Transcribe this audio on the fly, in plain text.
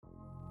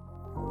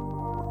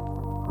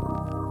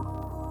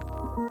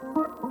What's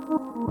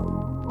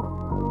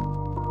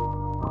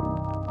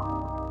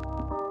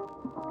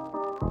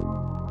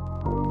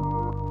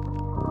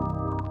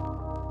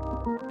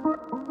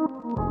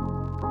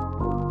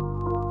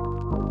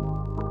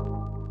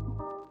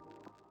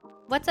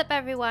up,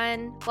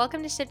 everyone?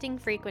 Welcome to Shifting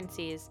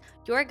Frequencies,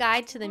 your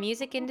guide to the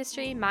music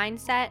industry,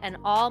 mindset, and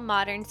all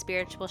modern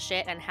spiritual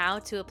shit and how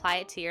to apply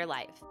it to your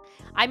life.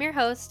 I'm your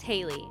host,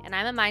 Haley, and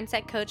I'm a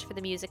mindset coach for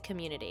the music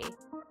community.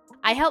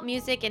 I help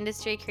music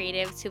industry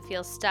creatives who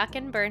feel stuck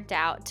and burnt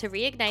out to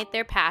reignite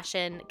their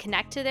passion,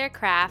 connect to their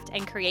craft,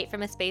 and create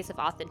from a space of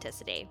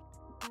authenticity.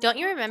 Don't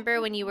you remember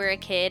when you were a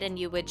kid and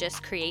you would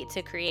just create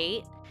to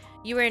create?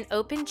 You were an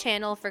open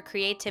channel for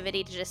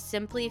creativity to just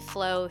simply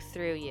flow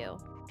through you.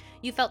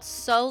 You felt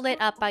so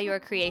lit up by your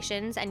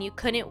creations and you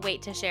couldn't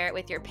wait to share it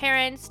with your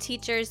parents,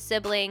 teachers,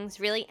 siblings,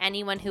 really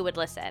anyone who would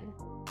listen.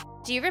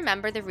 Do you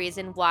remember the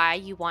reason why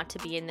you want to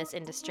be in this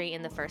industry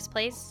in the first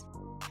place?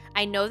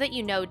 I know that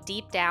you know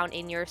deep down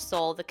in your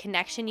soul the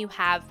connection you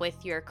have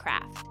with your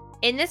craft.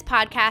 In this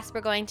podcast,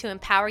 we're going to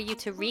empower you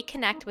to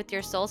reconnect with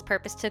your soul's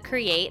purpose to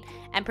create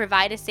and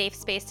provide a safe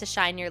space to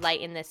shine your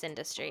light in this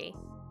industry.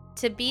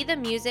 To be the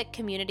music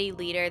community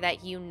leader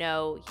that you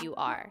know you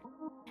are.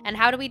 And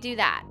how do we do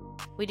that?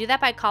 We do that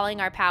by calling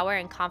our power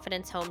and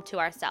confidence home to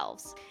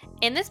ourselves.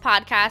 In this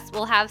podcast,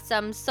 we'll have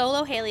some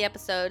solo Haley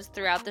episodes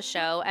throughout the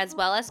show, as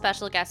well as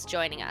special guests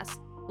joining us.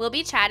 We'll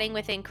be chatting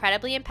with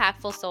incredibly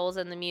impactful souls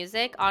in the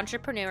music,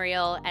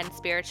 entrepreneurial, and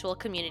spiritual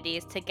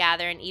communities to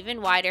gather an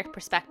even wider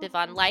perspective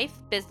on life,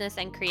 business,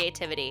 and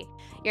creativity.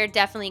 You're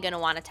definitely going to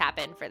want to tap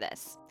in for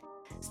this.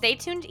 Stay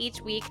tuned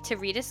each week to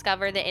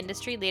rediscover the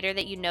industry leader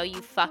that you know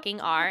you fucking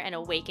are and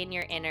awaken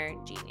your inner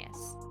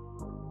genius.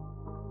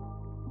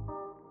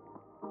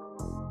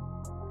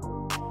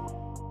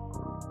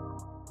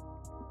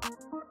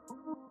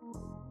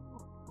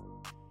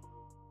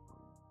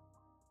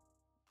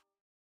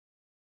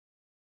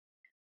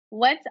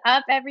 What's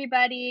up,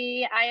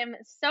 everybody? I am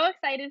so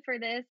excited for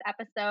this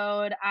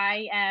episode.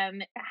 I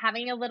am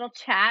having a little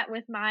chat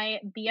with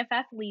my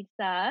BFF,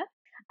 Litza.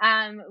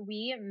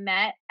 We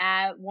met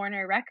at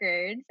Warner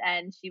Records,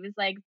 and she was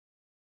like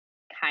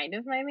kind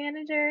of my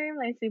manager,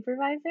 my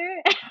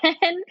supervisor.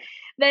 And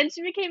then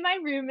she became my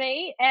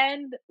roommate,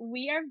 and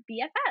we are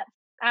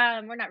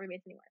BFFs. We're not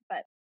roommates anymore,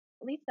 but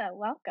Litza,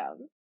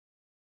 welcome.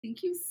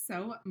 Thank you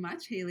so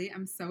much, Haley.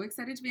 I'm so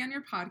excited to be on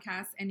your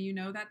podcast. And you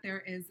know that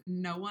there is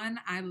no one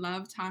I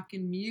love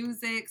talking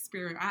music,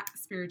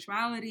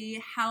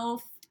 spirituality,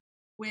 health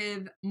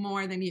with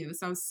more than you.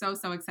 So I was so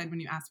excited when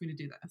you asked me to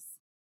do this.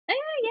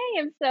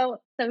 Yay, I'm so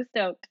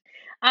stoked.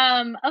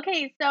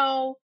 Okay,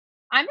 so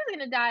I'm just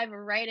gonna dive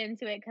right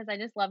into it because I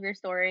just love your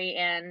story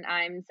and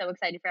I'm so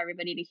excited for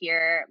everybody to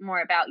hear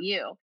more about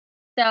you.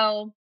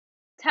 So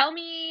tell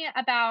me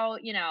about,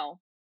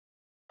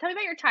 tell me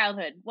about your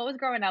childhood. What was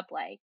growing up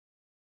like?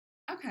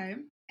 Okay,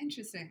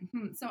 interesting.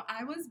 So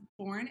I was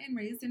born and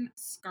raised in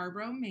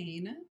Scarborough,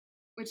 Maine,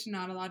 which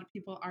not a lot of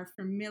people are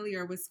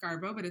familiar with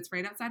Scarborough, but it's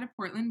right outside of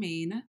Portland,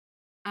 Maine.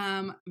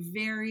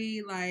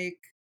 Very like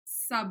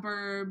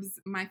suburbs.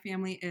 My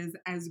family is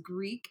as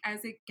Greek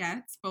as it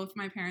gets. Both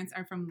my parents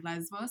are from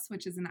Lesbos,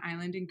 which is an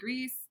island in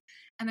Greece,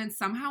 and then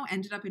somehow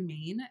ended up in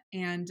Maine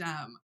and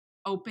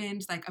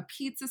opened like a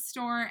pizza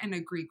store and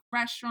a Greek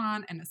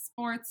restaurant and a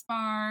sports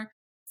bar.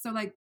 So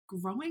like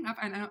growing up,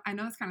 I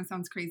know this kind of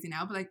sounds crazy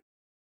now, but like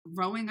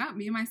growing up,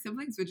 me and my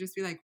siblings would just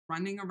be like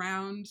running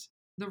around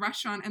the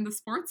restaurant and the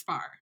sports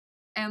bar.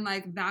 And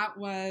like that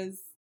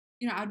was,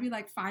 I'd be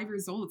like 5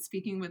 years old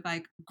speaking with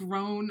like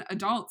grown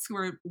adults who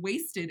are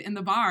wasted in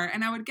the bar.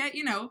 And I would get,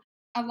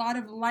 a lot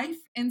of life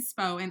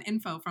inspo and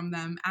info from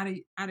them at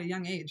a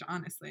young age,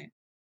 honestly.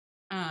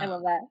 I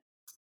love that.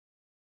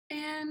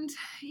 And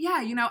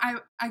yeah,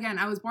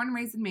 I was born and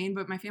raised in Maine,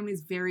 but my family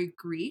is very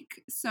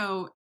Greek.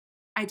 So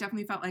I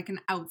definitely felt like an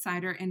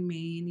outsider in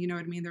Maine. You know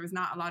what I mean? There was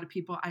not a lot of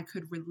people I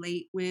could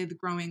relate with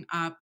growing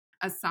up,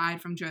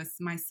 aside from just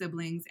my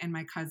siblings and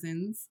my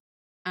cousins.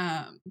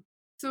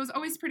 So it was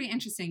always pretty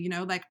interesting,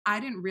 like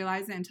I didn't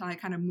realize it until I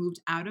kind of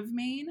moved out of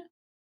Maine,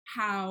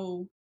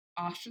 how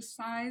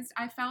ostracized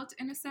I felt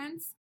in a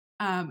sense.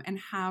 And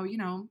how,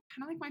 kind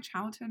of like my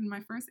childhood and my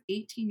first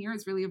 18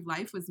 years really of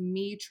life was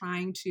me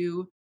trying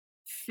to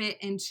fit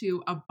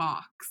into a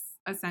box,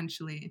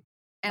 essentially,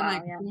 and Wow,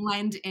 like yeah.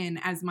 blend in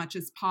as much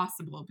as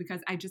possible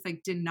because I just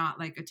like did not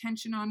like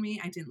attention on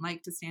me. I didn't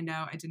like to stand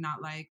out. I did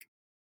not like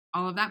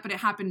all of that, but it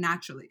happened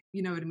naturally.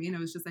 You know what I mean? It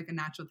was just like a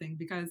natural thing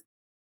because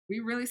we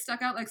really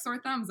stuck out like sore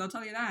thumbs. I'll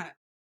tell you that.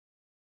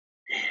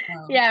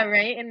 Yeah,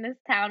 right. In this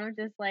town of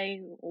just like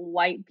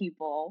white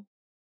people,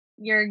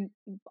 your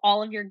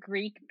all of your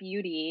Greek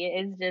beauty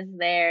is just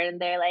there, and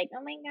they're like,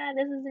 "Oh my god,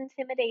 this is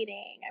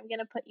intimidating. I'm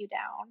gonna put you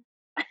down."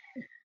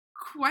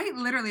 Quite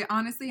literally,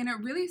 honestly. And it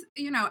really,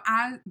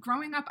 as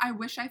growing up, I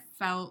wish I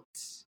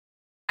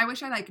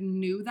like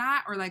knew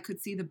that or like could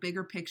see the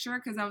bigger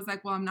picture because I was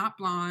like, well, I'm not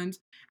blonde.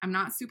 I'm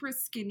not super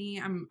skinny.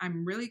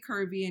 I'm really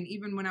curvy. And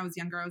even when I was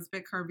younger, I was a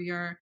bit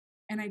curvier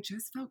and I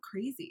just felt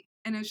crazy.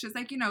 And it's just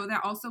like,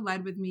 that also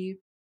led to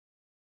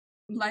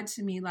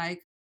me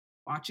like,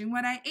 watching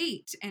what I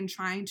ate and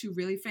trying to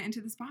really fit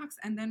into this box.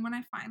 And then when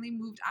I finally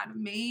moved out of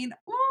Maine,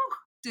 ooh,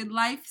 did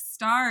life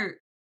start.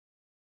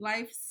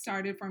 Life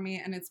started for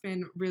me and it's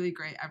been really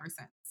great ever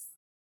since.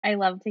 I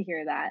love to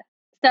hear that.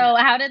 Yeah. So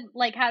how did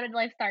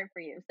life start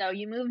for you? So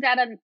you moved out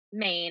of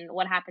Maine.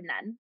 What happened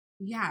then?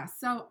 Yeah.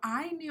 So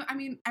I knew, I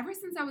mean, ever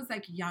since I was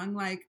like young,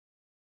 like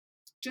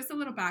just a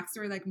little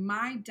backstory, like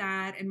my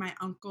dad and my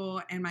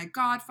uncle and my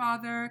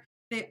godfather,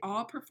 they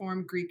all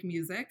perform Greek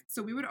music.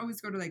 So we would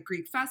always go to like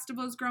Greek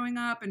festivals growing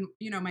up. And,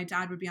 my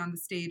dad would be on the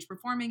stage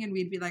performing and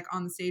we'd be like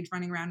on the stage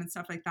running around and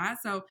stuff like that.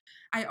 So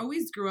I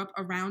always grew up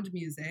around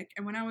music.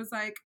 And when I was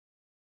like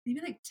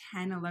maybe like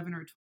 10, 11,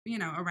 or,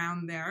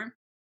 around there,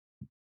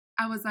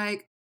 I was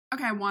like,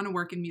 okay, I want to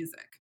work in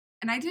music.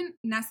 And I didn't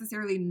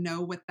necessarily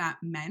know what that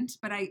meant,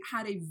 but I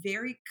had a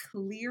very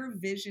clear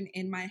vision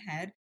in my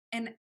head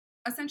and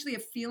essentially a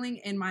feeling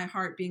in my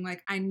heart being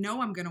like, I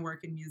know I'm going to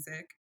work in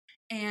music.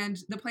 And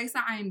the place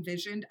that I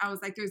envisioned, I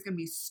was like, there's going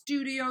to be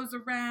studios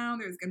around,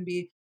 there's going to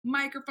be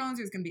microphones,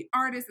 there's going to be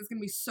artists, it's going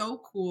to be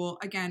so cool.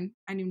 Again,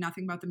 I knew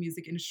nothing about the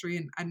music industry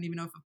and I didn't even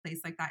know if a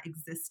place like that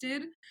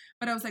existed,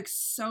 but I was like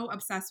so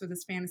obsessed with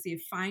this fantasy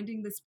of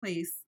finding this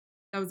place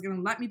that was going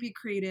to let me be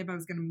creative. I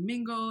was going to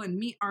mingle and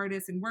meet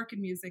artists and work in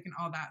music and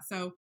all that.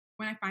 So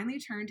when I finally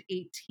turned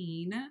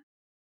 18,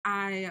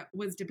 I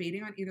was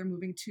debating on either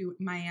moving to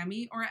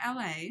Miami or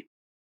LA.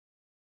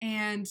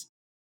 And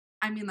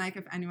I mean, like,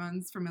 if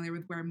anyone's familiar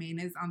with where Maine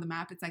is on the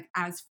map, it's like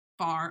as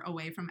far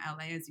away from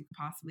LA as you could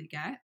possibly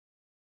get.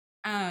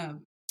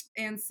 Um,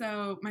 and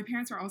so my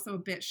parents were also a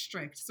bit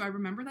strict. So I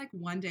remember like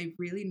one day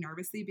really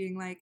nervously being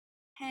like,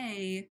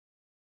 hey,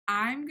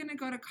 I'm going to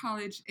go to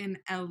college in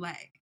LA.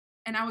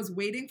 And I was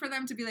waiting for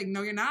them to be like,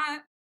 no, you're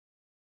not.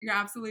 You're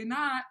absolutely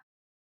not.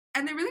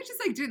 And they really just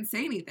like didn't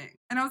say anything.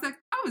 And I was like,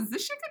 oh, is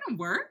this shit gonna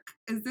work?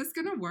 Is this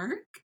gonna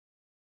work?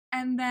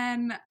 And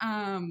then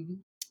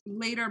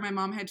later my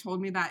mom had told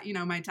me that,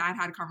 my dad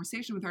had a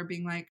conversation with her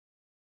being like,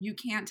 you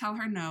can't tell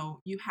her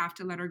no. You have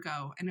to let her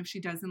go. And if she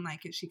doesn't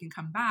like it, she can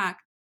come back,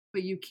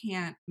 but you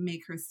can't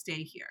make her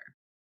stay here.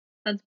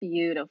 That's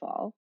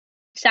beautiful.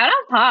 Shout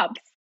out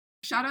Pops.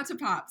 Shout out to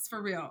Pops for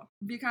real,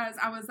 because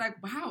I was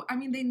like, wow. I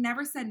mean, they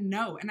never said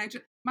no. And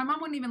my mom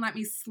wouldn't even let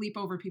me sleep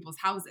over people's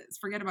houses.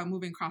 Forget about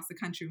moving across the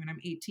country when I'm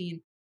 18.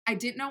 I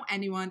didn't know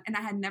anyone and I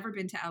had never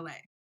been to LA.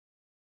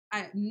 I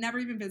had never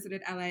even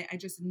visited LA. I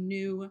just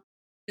knew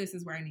this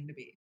is where I need to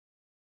be.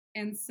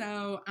 And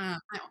so I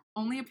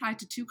only applied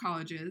to 2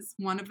 colleges,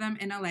 one of them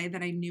in LA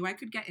that I knew I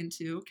could get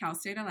into, Cal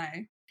State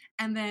LA.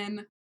 And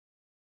then,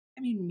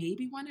 I mean,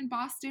 maybe one in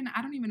Boston.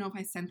 I don't even know if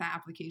I sent that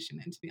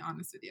application in, to be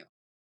honest with you.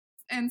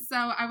 And so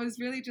I was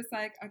really just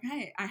like,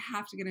 okay, I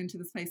have to get into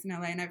this place in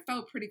LA. And I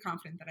felt pretty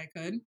confident that I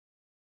could.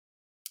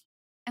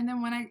 And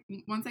then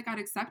once I got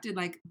accepted,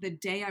 like the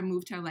day I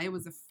moved to LA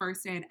was the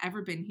first day I'd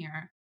ever been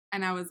here.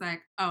 And I was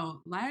like, oh,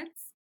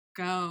 let's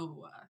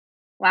go.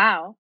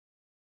 Wow.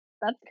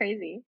 That's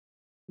crazy.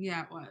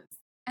 Yeah, it was.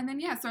 And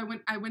then so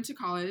I went to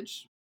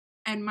college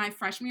and my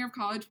freshman year of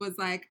college was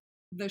like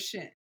the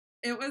shit.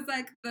 It was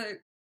like the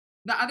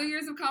other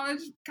years of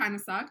college kind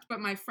of sucked, but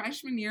my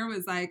freshman year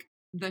was like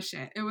the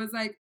shit. It was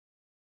like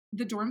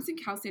the dorms in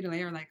Cal State LA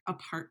are like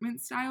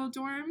apartment style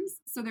dorms.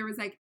 So there was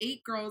like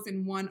 8 girls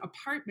in one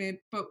apartment,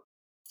 but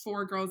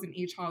 4 girls in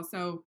each hall.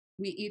 So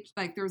we each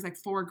like there was like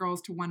 4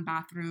 girls to one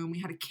bathroom. We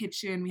had a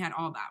kitchen, we had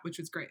all that, which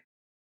was great.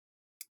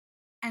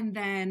 And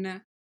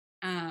then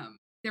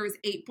there was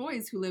 8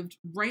 boys who lived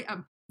right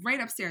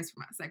upstairs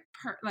from us,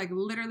 like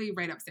literally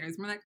right upstairs. And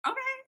we're like, okay,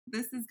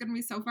 this is gonna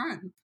be so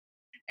fun.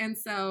 And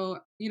so,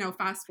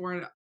 fast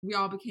forward, we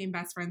all became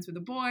best friends with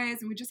the boys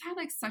and we just had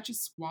like such a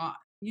squad,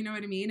 you know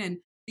what I mean? And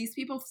these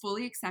people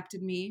fully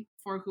accepted me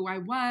for who I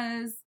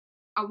was.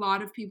 A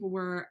lot of people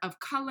were of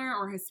color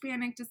or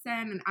Hispanic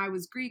descent, and I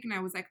was Greek. And I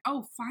was like,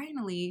 oh,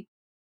 finally,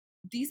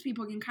 these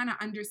people can kind of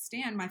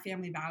understand my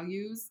family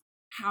values,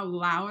 how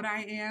loud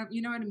I am.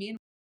 You know what I mean?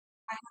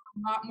 I have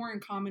a lot more in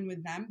common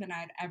with them than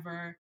I'd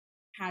ever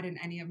had in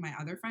any of my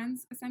other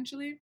friends,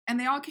 essentially. And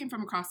they all came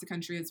from across the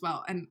country as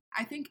well. And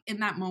I think in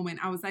that moment,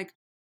 I was like,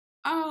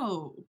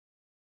 oh,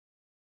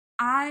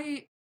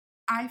 I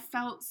I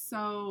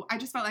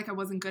just felt like I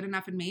wasn't good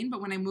enough in Maine.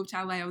 But when I moved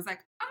to LA, I was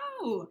like,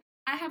 oh,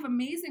 I have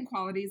amazing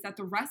qualities that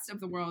the rest of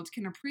the world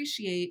can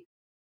appreciate,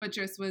 but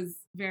just was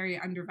very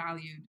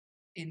undervalued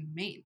in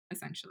Maine,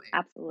 essentially.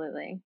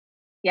 Absolutely.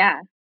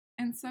 Yeah.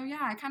 And so, yeah,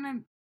 I kind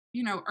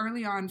of,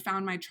 early on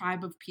found my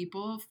tribe of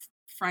people,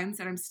 friends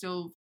that I'm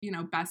still,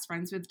 best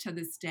friends with to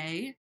this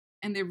day.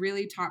 And they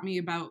really taught me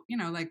about,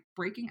 like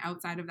breaking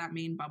outside of that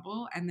main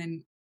bubble. And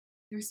then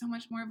there's so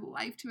much more of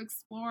life to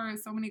explore,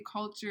 so many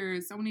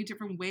cultures, so many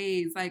different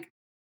ways. Like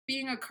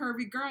being a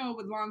curvy girl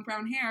with long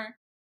brown hair,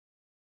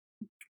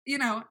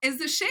 is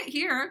the shit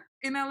here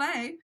in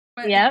LA,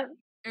 but Yep.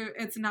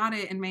 it's not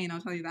it in Maine,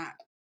 I'll tell you that.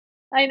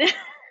 I know.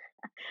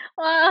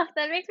 Well,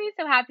 that makes me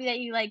so happy that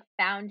you like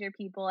found your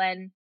people,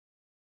 and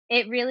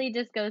it really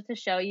just goes to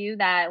show you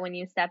that when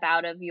you step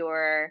out of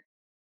your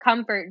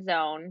comfort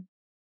zone,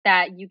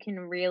 that you can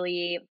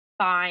really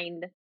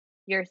find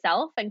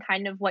yourself and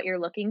kind of what you're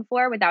looking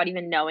for without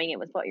even knowing it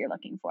was what you're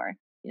looking for,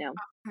 100%.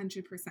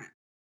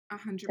 A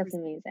hundred That's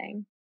percent.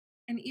 amazing.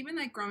 And even,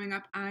 like, growing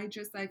up, I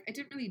just, like I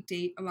didn't really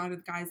date a lot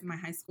of guys in my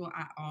high school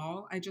at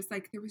all. I just,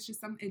 like there was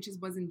just some it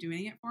just wasn't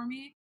doing it for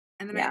me.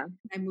 And then Yeah.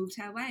 I moved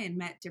to LA and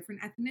met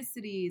different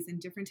ethnicities and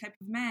different type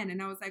of men,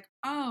 and I was like,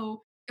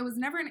 "Oh," it was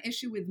never an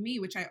issue with me,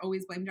 which I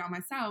always blamed it on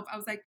myself. I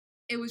was like,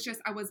 it was just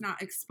I was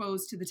not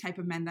exposed to the type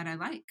of men that I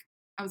like.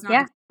 I was not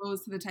Yeah.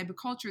 exposed to the type of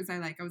cultures I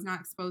like. I was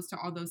not exposed to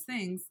all those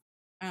things.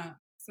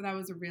 So that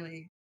was a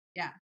really,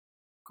 yeah,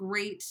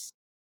 great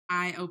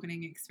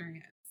eye-opening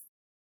experience.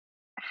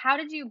 How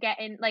did you get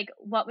in like,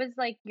 what was,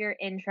 like, your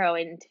intro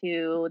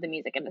into the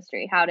music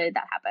industry? How did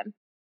that happen?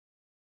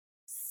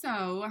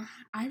 So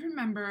I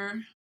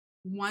remember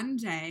one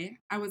day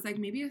I was like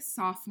maybe a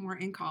sophomore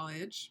in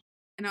college.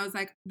 And I was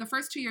like, the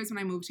first 2 years when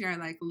I moved here, I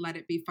like let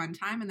it be fun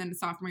time. And then the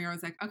sophomore year, I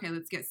was like, okay,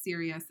 let's get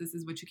serious. This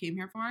is what you came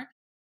here for.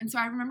 And so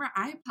I remember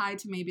I applied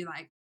to maybe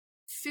like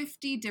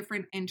 50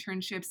 different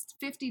internships,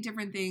 50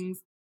 different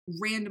things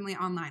randomly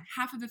online.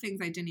 Half of the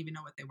things I didn't even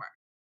know what they were.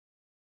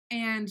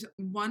 And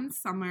one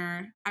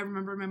summer, I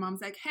remember my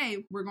mom's like,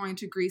 hey, we're going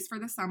to Greece for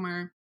the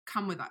summer.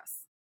 Come with us.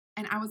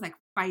 And I was like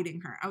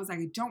fighting her. I was like,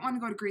 I don't want to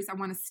go to Greece. I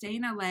want to stay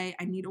in LA.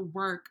 I need to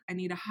work. I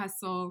need to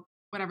hustle,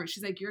 whatever.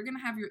 She's like, you're going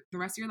to have the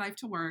rest of your life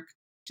to work.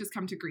 Just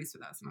come to Greece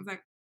with us. And I was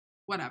like,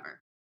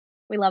 whatever.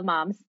 We love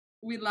moms.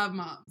 We love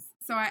moms.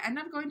 So I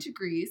ended up going to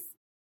Greece.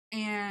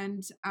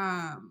 And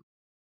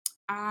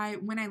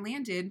when I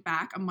landed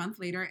back a month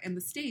later in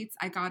the States,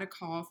 I got a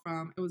call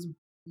from, it was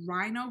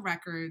Rhino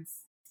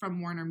Records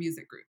from Warner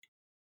Music Group.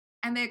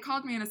 And they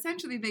called me and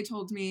essentially they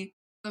told me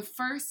their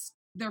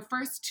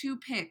first two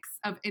picks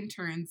of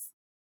interns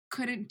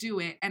couldn't do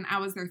it. And I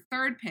was their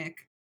third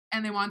pick.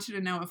 And they wanted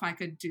to know if I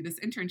could do this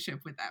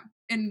internship with them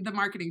in the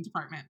marketing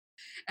department.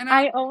 And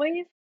I was I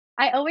always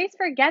I always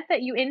forget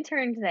that you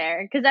interned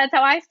there because that's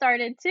how I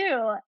started too,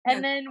 yeah, and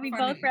it's then so we both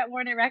were funny. at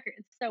Warner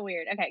Records. So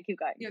weird. Okay, keep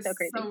going. It's So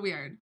crazy. so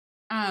weird.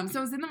 So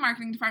I was in the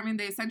marketing department.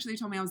 They essentially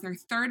told me I was their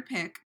third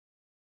pick.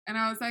 And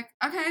I was like,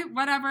 okay,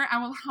 whatever. I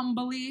will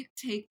humbly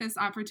take this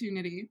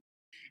opportunity.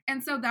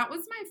 And so that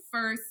was my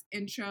first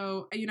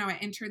intro. I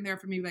interned there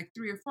for maybe like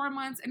 3 or 4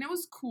 months and it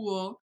was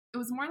cool. It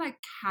was more like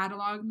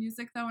catalog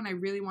music though. And I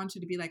really wanted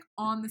to be like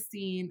on the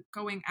scene,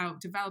 going out,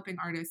 developing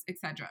artists,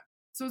 etc.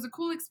 So it was a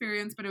cool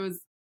experience, but it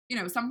was,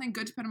 something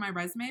good to put on my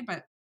resume,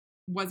 but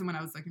wasn't what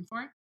I was looking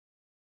for.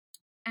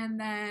 And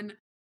then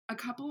a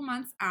couple of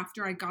months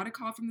after, I got a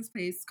call from this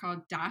place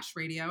called Dash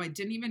Radio. I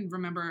didn't even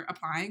remember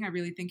applying. I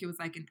really think it was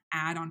like an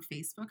ad on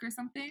Facebook or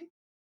something.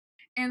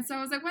 And so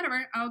I was like,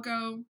 whatever, I'll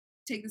go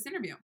take this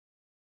interview.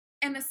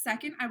 And the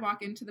second I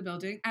walk into the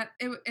building,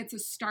 it's a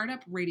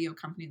startup radio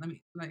company. Let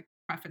me like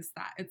preface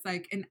that. It's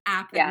like an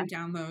app that Yeah. you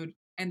download,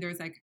 and there's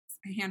like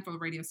a handful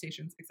of radio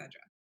stations, etc.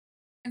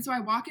 And so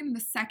I walk in. The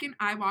second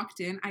I walked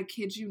in, I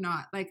kid you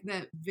not, like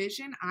the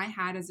vision I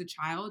had as a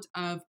child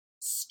of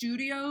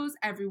studios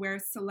everywhere,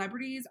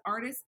 celebrities,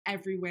 artists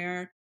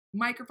everywhere,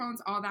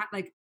 microphones, all that,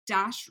 like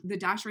the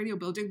Dash Radio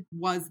building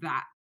was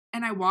that.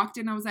 And I walked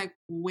in, I was like,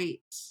 wait,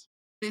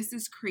 this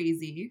is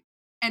crazy.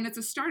 And it's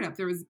a startup.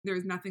 There was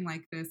nothing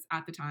like this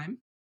at the time.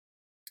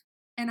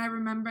 And I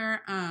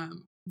remember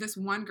this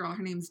one girl,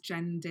 her name's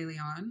Jen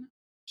DeLeon.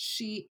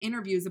 She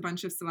interviews a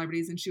bunch of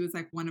celebrities and she was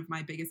like one of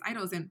my biggest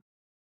idols. And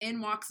in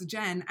walks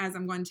Jen as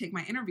I'm going to take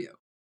my interview.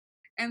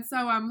 And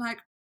so I'm like,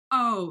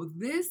 oh,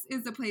 this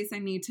is the place I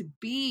need to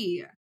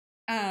be.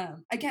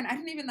 Again, I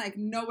didn't even like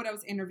know what I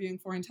was interviewing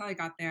for until I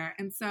got there.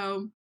 And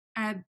so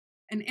I had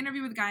an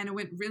interview with a guy and it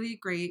went really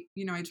great.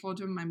 I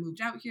told him I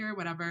moved out here,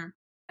 whatever.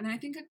 And then I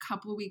think a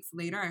couple of weeks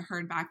later, I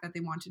heard back that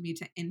they wanted me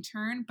to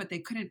intern, but they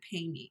couldn't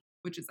pay me,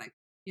 which is like,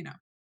 you know,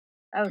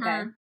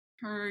 Okay.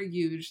 per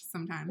huge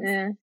sometimes.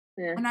 Yeah.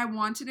 Yeah. And I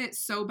wanted it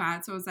so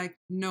bad. So I was like,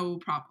 no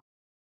problem.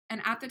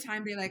 And at the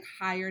time, they like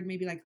hired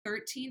maybe like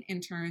 13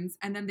 interns.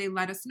 And then they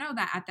let us know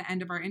that at the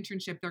end of our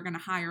internship, they're going to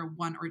hire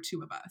one or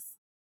two of us.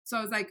 So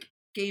I was like,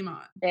 game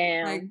on. Like,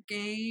 Damn.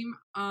 game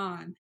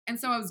on. And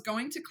so I was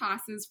going to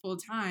classes full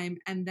time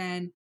and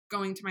then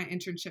going to my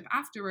internship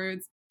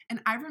afterwards. And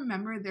I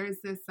remember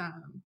there's this, I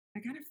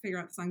got to figure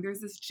out the song.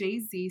 There's this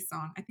Jay-Z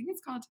song. I think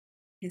it's called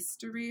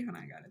History. Hold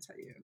on, I got to tell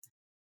you.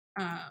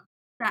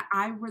 That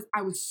I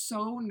was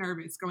so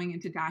nervous going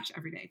into Dash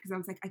every day because I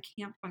was like, I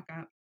can't fuck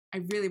up.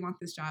 I really want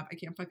this job. I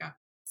can't fuck up.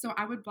 So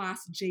I would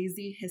blast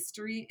Jay-Z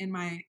History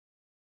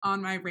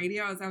on my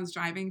radio as I was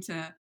driving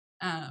to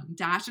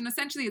Dash. And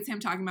essentially it's him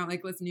talking about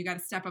like, listen, you got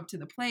to step up to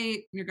the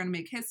plate. You're going to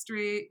make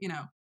history,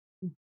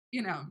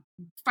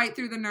 fight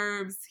through the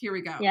nerves. Here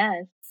we go.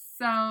 Yes.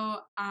 So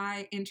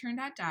I interned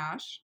at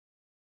Dash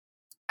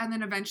and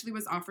then eventually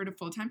was offered a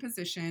full-time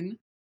position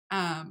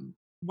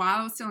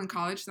while I was still in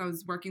college. So I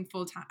was working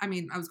full-time. I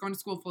mean, I was going to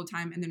school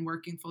full-time and then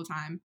working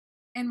full-time.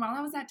 And while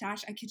I was at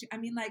Dash, I kid you, I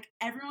mean, like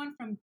everyone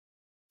from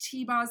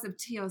T-Boz of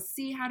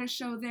TLC had a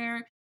show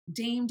there.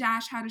 Dame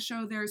Dash had a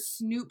show there.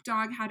 Snoop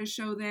Dogg had a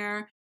show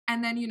there.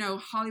 And then,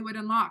 Hollywood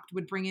Unlocked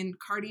would bring in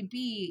Cardi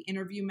B,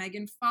 interview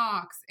Megan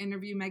Fox,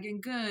 interview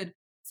Megan Good.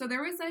 So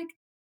there was like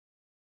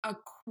a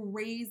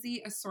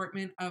crazy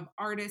assortment of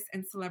artists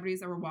and celebrities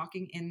that were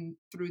walking in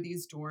through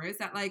these doors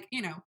that, like,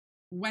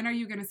 when are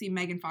you going to see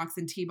Megan Fox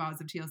and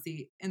T-Boz of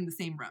TLC in the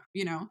same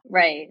room?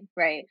 Right,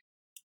 right.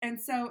 And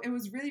so it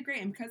was really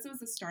great. And because it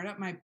was a startup,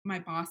 my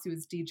boss, who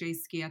was DJ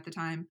Ski at the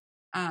time,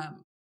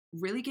 um,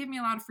 really gave me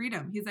a lot of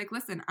freedom. He's like,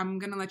 listen, I'm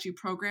gonna let you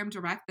program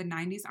direct the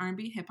 90s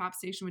R&B hip hop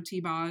station with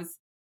T-Boz.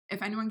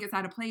 If anyone gets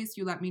out of place,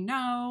 you let me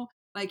know.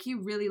 Like, he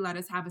really let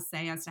us have a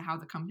say as to how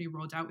the company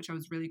rolled out, which I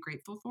was really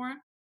grateful for.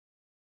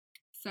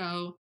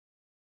 So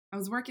I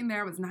was working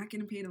there, I was not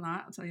getting paid a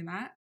lot, I'll tell you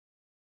that.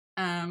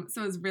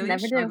 So it was really a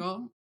Never do.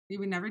 struggle. You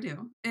would never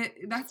do.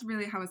 That's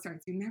really how it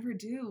starts. You never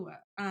do.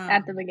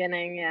 At the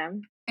beginning, yeah.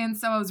 And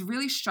so I was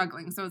really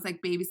struggling. So it was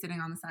like babysitting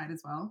on the side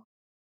as well.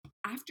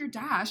 After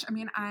Dash, I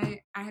mean,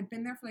 I had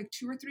been there for like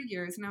 2 or 3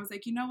 years, and I was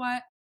like, you know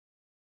what?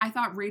 I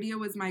thought radio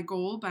was my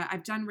goal, but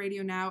I've done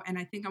radio now, and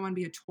I think I want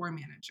to be a tour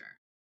manager.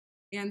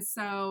 And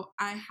so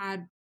I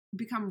had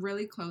become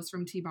really close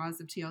from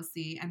T-Boz of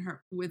TLC and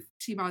her with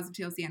T-Boz of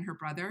TLC and her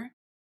brother.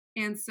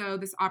 And so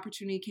this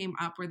opportunity came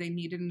up where they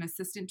needed an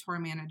assistant tour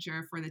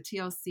manager for the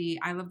TLC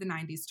I Love the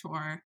 90s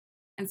tour.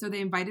 And so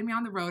they invited me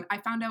on the road. I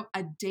found out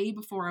a day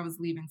before I was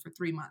leaving for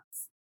 3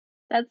 months.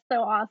 That's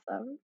so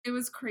awesome. It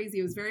was crazy.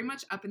 It was very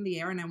much up in the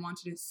air, and I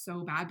wanted it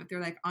so bad, but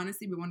they're like,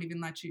 honestly,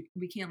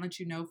 we can't let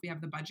you know if we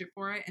have the budget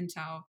for it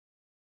until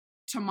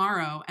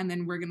tomorrow, and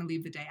then we're going to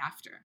leave the day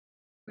after.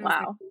 But I was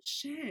like, Wow. oh,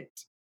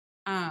 shit.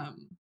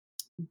 Um,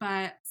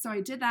 but so I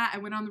did that. I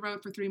went on the road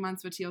for 3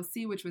 months with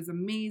TLC, which was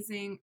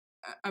amazing,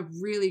 a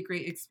really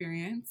great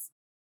experience.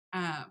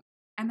 Um,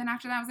 and then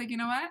after that, I was like, you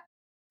know what?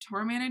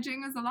 Tour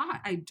managing is a lot.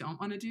 I don't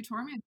want to do tour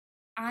managing.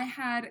 I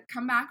had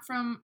come back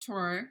from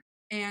tour,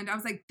 and I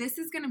was like, this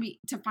is going to be,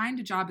 to find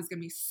a job is going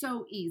to be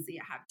so easy.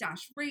 I have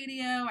Dash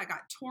Radio. I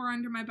got tour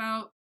under my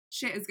belt.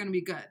 Shit is going to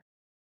be good.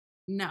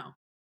 No,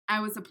 I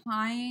was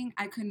applying.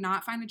 I could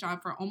not find a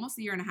job for almost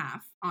a year and a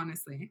half,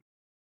 honestly.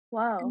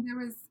 Whoa.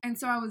 And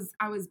so I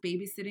was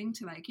babysitting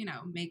to, like,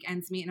 make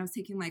ends meet, and I was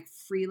taking like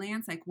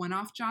freelance, like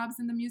one-off jobs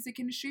in the music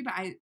industry, but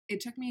it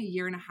took me a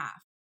year and a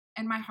half.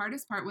 And my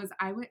hardest part was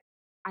I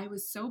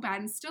was so bad,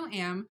 and still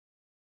am,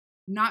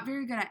 not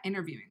very good at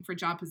interviewing for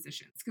job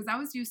positions, because I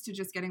was used to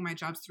just getting my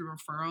jobs through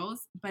referrals,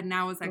 but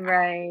now it's like I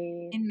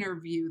Right.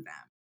 interview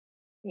them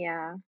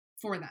Yeah.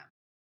 for them.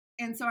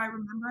 And so I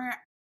remember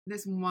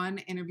this one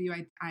interview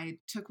I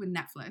took with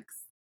Netflix,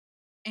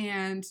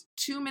 and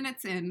 2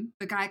 minutes in,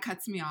 the guy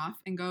cuts me off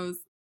and goes,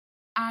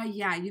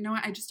 yeah, you know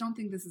what? I just don't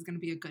think this is going to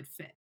be a good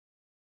fit.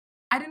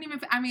 I didn't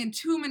even, I mean,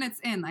 2 minutes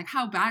in, like,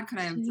 how bad could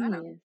I have done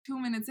it? Jeez. 2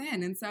 minutes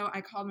in. And so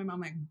I called my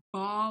mom, like,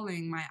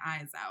 bawling my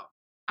eyes out.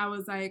 I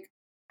was like,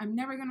 I'm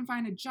never going to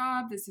find a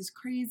job. This is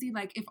crazy.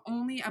 Like, if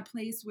only a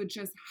place would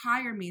just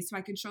hire me so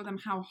I could show them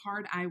how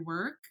hard I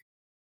work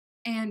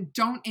and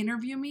don't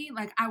interview me,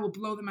 like, I will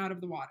blow them out of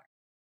the water.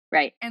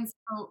 Right. And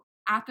so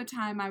at the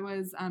time, I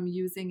was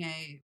using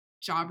a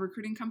job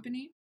recruiting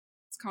company.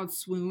 It's called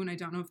Swoon. I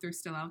don't know if they're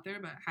still out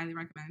there, but highly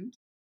recommend.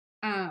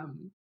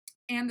 Um,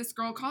 and this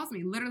girl calls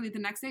me literally the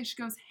next day. She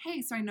goes,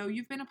 hey, so I know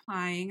you've been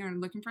applying or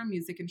looking for a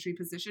music industry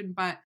position,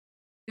 but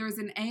there's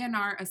an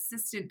A&R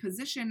assistant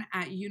position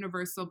at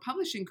Universal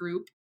Publishing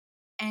Group,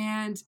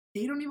 and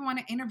they don't even want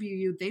to interview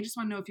you. They just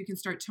want to know if you can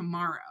start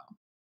tomorrow.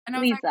 And I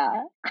was like,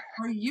 Litza.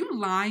 are you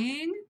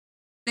lying?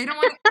 They don't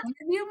want to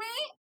interview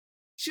me?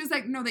 She was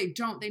like, no, they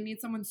don't. They need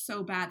someone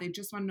so bad. They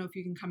just want to know if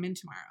you can come in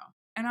tomorrow.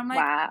 And I'm like,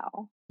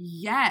 Wow.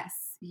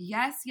 yes,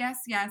 yes, yes,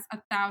 yes,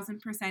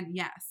 1,000%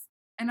 yes.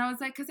 And I was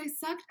like, because I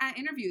sucked at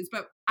interviews,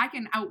 but I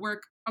can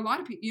outwork a lot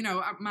of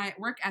people. My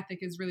work ethic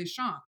is really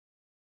strong.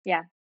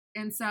 Yeah.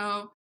 And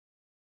so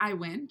I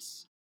went.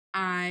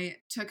 I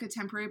took a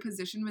temporary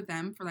position with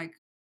them for, like,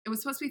 it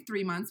was supposed to be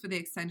 3 months, but they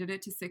extended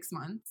it to 6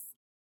 months.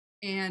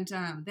 And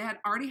they had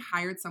already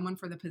hired someone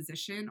for the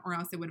position, or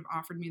else they would have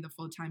offered me the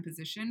full-time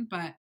position.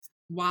 But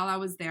while I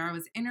was there, I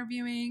was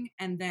interviewing,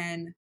 and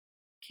then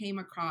came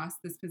across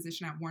this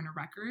position at Warner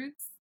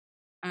Records,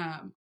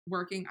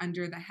 working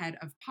under the head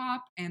of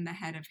pop and the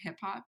head of hip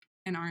hop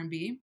and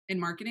R&B in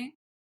marketing.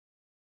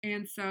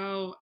 And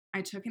so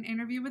I took an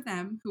interview with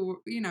them, who,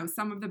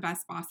 some of the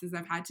best bosses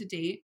I've had to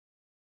date.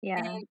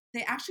 Yeah. And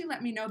they actually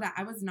let me know that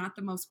I was not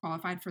the most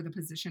qualified for the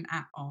position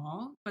at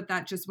all, but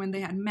that just when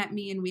they had met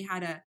me, and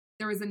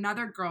there was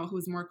another girl who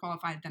was more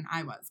qualified than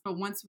I was. But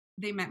once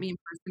they met me in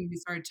person, we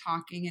started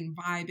talking and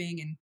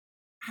vibing and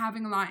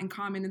having a lot in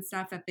common and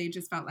stuff, that they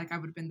just felt like I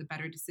would have been the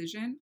better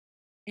decision.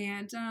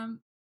 And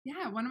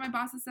yeah, one of my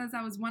bosses says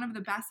I was one of the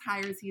best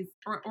hires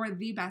or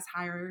the best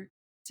hire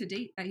to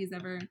date that he's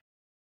ever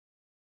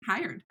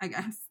hired, I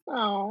guess.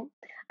 Oh,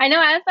 I know.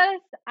 I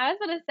was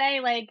about to say,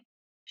 like,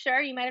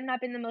 sure, you might have not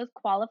been the most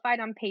qualified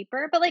on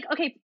paper, but, like,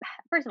 okay,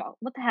 first of all,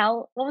 what the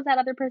hell? What was that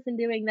other person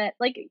doing that,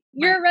 like, Right,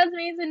 your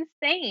resume is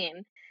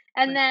insane.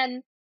 And right.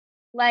 then,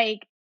 like,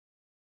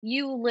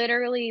 you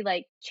literally,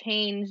 like,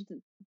 changed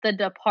the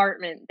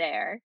department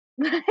there.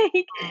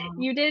 Like,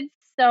 Um, you did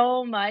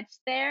so much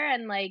there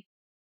and, like,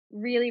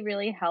 really,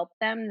 really helped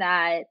them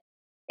that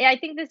I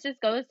think this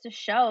just goes to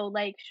show,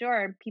 like,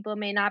 sure, people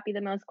may not be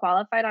the most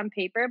qualified on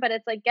paper, but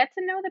it's like, get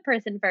to know the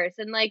person first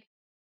and, like,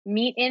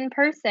 meet in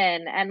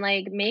person and,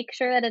 like, make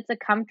sure that it's a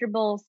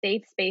comfortable,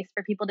 safe space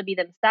for people to be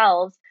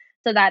themselves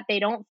so that they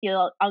don't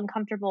feel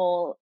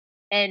uncomfortable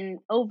and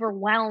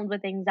overwhelmed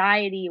with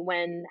anxiety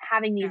when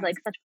having these, Yes. like,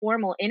 such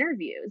formal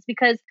interviews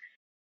because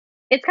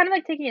it's kind of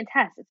like taking a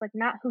test. It's, like,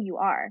 not who you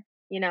are,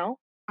 you know?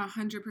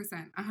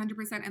 100%,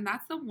 100%. And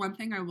that's the one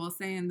thing I will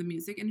say in the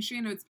music industry.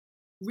 And it's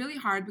really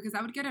hard because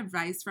I would get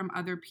advice from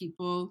other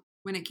people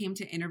when it came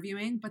to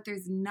interviewing, but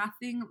there's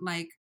nothing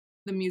like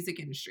the music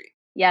industry.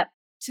 Yep,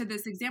 To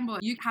this example,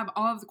 you have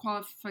all of the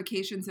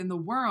qualifications in the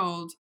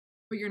world,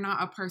 but you're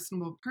not a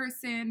personable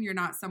person. You're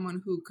not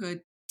someone who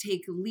could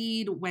take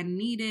lead when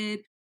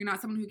needed. You're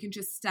not someone who can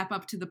just step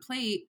up to the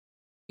plate,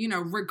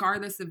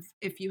 regardless of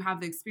if you have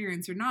the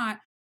experience or not,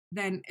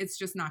 then it's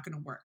just not going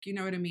to work. You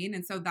know what I mean?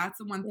 And so that's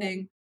the one yeah,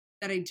 thing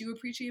that I do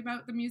appreciate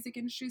about the music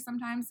industry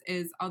sometimes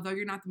is although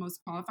you're not the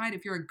most qualified,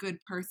 if you're a good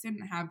person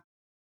and have,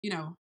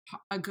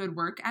 a good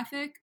work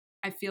ethic,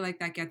 I feel like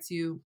that gets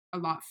you a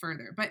lot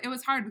further. But it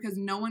was hard because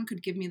no one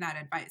could give me that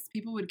advice.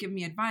 People would give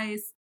me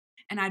advice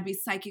and I'd be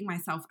psyching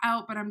myself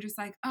out, but I'm just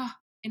like, oh,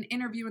 an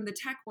interview in the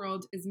tech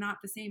world is not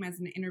the same as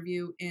an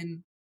interview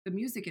in the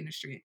music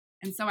industry.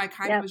 And so I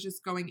kind of yep, was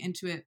just going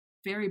into it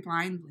very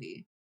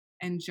blindly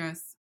and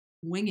just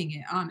winging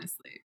it,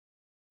 honestly.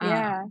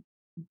 yeah.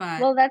 But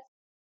Well, that's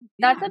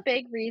yeah, a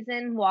big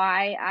reason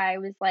why I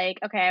was like,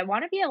 "Okay, I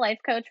wanna be a life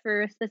coach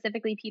for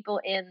specifically people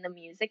in the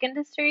music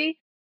industry,"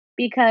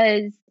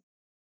 because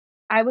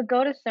I would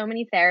go to so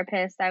many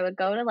therapists, I would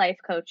go to life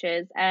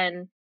coaches,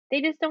 and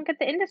they just don't get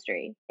the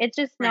industry.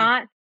 right.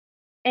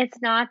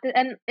 It's not the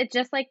and it's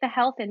just like the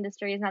health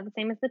industry is not the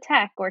same as the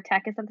tech, or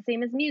tech is not the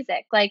same as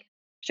music. Like,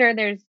 sure,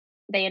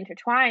 they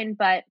intertwine,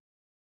 but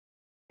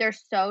they're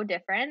so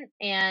different,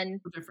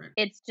 and Different.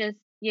 it's just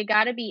you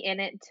gotta be in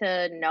it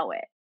to know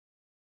it.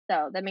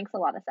 So, that makes a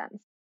lot of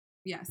sense.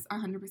 Yes,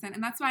 100%.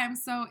 And that's why I'm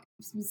so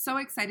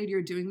excited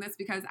you're doing this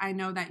because I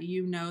know that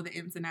you know the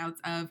ins and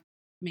outs of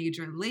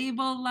major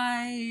label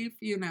life,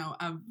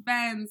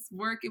 events,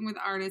 working with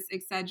artists,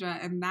 etc.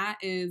 And that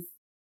is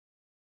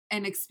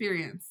an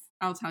experience,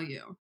 I'll tell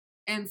you.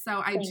 And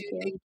so I do Thank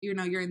you. think,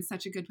 you're in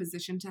such a good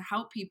position to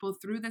help people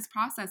through this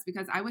process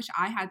because I wish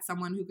I had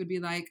someone who could be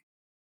like,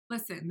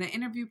 listen, the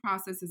interview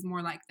process is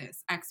more like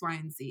this, X, Y,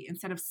 and Z,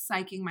 instead of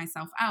psyching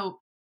myself out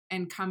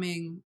and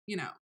coming,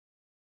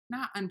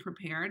 not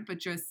unprepared, but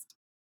just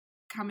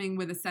coming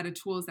with a set of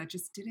tools that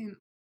just didn't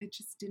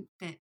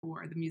fit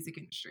for the music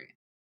industry.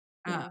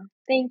 Uh, Yeah.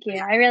 Thank but you.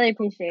 I really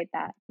appreciate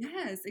that. yeah,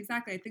 yes,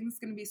 exactly. I think it's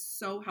going to be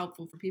so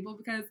helpful for people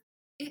because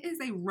it is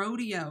a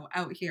rodeo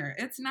out here.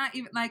 It's not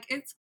even like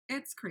it's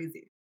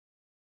crazy.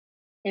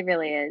 It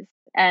really is.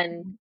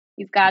 And Mhm.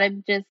 you've got to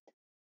just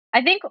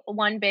I think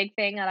one big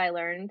thing that I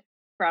learned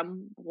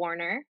from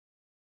Warner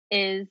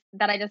is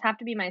that I just have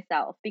to be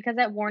myself because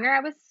at Warner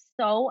I was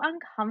so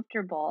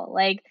uncomfortable.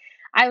 Like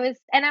I was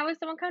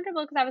so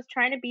uncomfortable because I was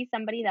trying to be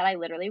somebody that I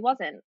literally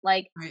wasn't.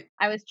 Like Right.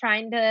 I was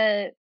trying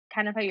to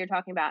kind of how you're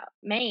talking about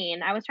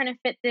Maine, I was trying to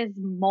fit this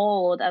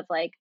mold of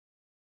like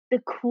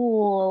the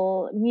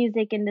cool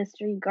music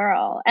industry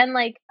girl. And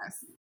like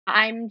Yes.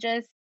 I'm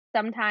just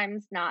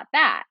sometimes not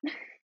that.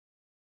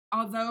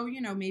 Although,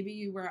 maybe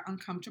you were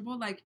uncomfortable,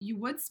 like you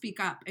would speak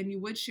up and you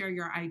would share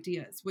your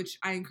ideas, which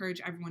I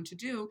encourage everyone to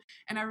do.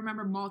 And I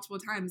remember multiple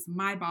times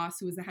my boss,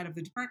 who was the head of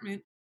the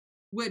department,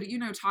 would,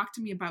 talk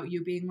to me about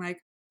you being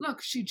like,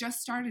 look, she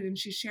just started and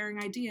she's sharing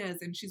ideas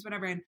and she's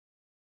whatever. And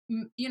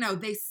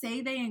they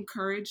say they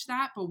encourage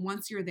that, but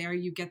once you're there,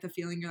 you get the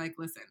feeling you're like,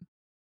 listen,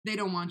 they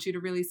don't want you to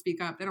really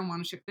speak up. They don't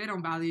want to they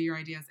don't value your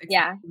ideas,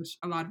 except Yeah. which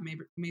a lot of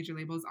major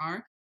labels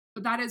are.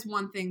 But that is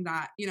one thing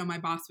that, my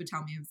boss would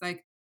tell me. It was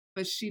like,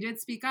 but she did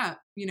speak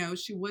up,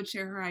 she would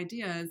share her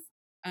ideas.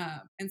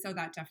 And so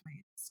that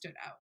definitely stood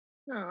out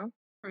Oh,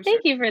 for sure.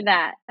 thank you for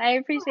that. I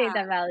appreciate Yeah.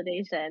 that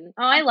validation.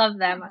 Oh, I love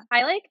them.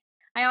 I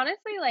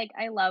honestly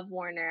I love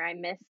Warner. I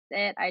missed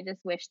it. I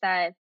just wish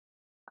that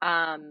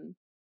um,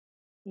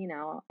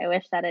 I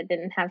wish that it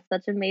didn't have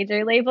such a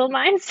major label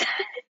mindset.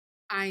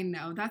 I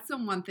know. That's the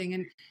one thing.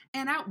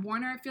 And at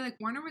Warner, I feel like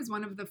Warner was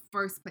one of the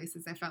first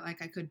places I felt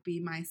like I could be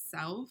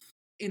myself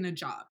in a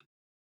job.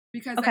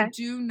 Because I Okay.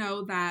 do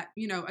know that,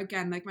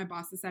 again, like my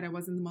boss has said, I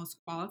wasn't the most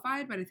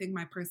qualified, but I think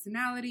my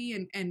personality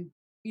and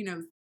you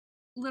know,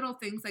 little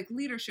things like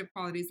leadership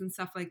qualities and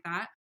stuff like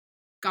that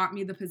got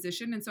me the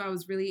position. And so I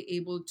was really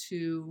able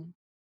to,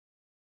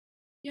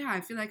 yeah,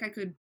 I feel like I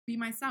could be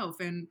myself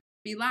and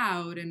be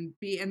loud and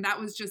that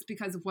was just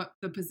because of what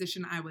the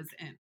position I was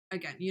in.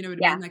 Again, you know what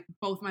I Yeah. mean? Like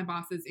both my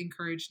bosses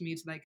encouraged me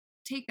to like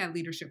take that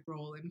leadership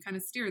role and kind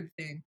of steer the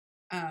thing.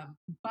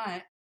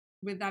 But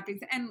with that being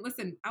said, and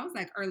listen, I was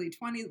like early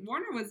 20s.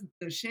 Warner was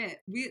the shit.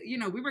 We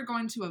were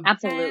going to events.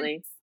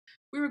 Absolutely.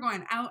 We were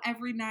going out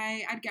every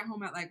night. I'd get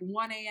home at like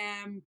 1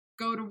 a.m.,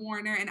 go to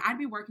Warner, and I'd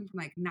be working from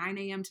like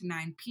 9 a.m. to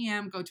 9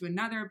 p.m., go to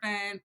another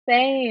event,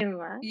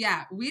 Same.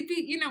 yeah, we'd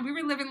be, we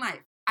were living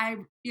life.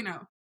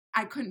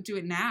 I couldn't do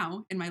it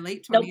now in my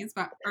late Nope. 20s,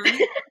 but early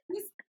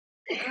 20s,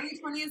 early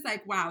 20s,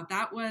 like, wow,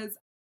 that was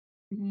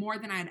more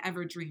than I'd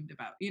ever dreamed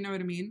about. You know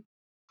what I mean?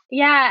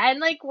 Yeah, and,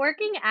 like,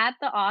 working at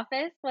the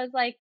office was,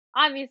 like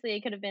obviously,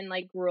 it could have been,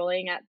 like,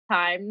 grueling at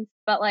times,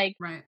 but, like,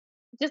 Right.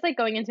 just, like,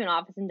 going into an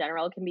office in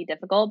general can be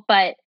difficult,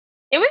 but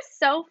it was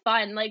so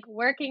fun, like,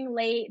 working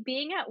late,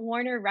 being at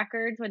Warner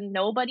Records when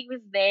nobody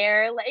was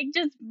there, like,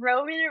 just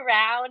roaming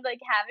around, like,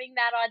 having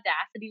that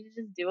audacity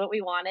to just do what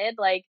we wanted,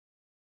 like,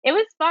 it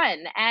was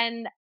fun,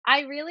 and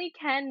I really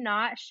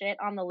cannot shit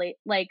on the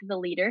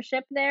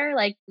leadership there,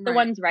 like, the Right.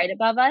 ones right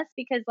above us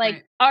because, like,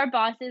 Right. our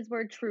bosses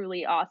were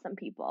truly awesome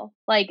people.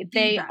 Like, The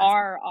they best.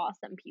 are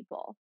awesome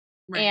people,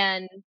 Right.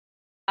 and,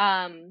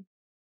 um,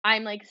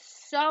 I'm, like,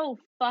 so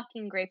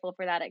fucking grateful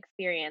for that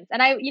experience,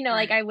 and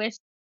like, Right. I wish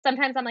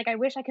sometimes I'm like, "I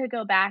wish I could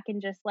go back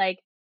and just, like,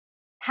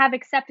 have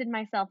accepted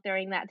myself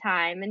during that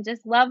time and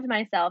just loved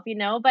myself,"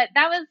 but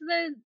that was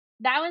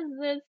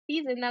the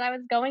season that I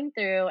was going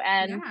through,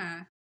 and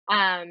Yeah.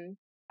 um,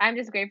 I'm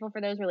just grateful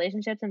for those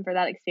relationships and for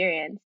that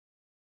experience.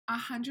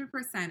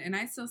 100%. And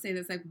I still say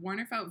this, like,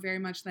 Warner felt very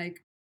much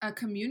like a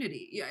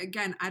community. Yeah,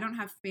 again, I don't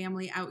have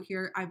family out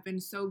here. I've been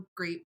so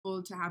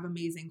grateful to have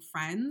amazing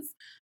friends.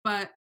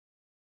 But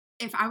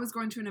if I was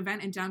going to an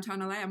event in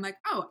downtown LA, I'm like,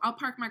 oh, I'll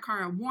park my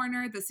car at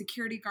Warner. The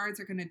security guards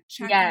are going to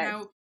check it Yes.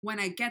 out. When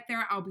I get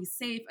there, I'll be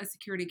safe. A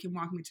security can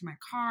walk me to my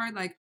car.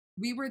 Like,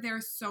 we were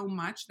there so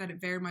much that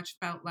it very much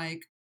felt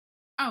like,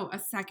 oh, a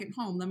second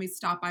home. Let me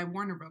stop by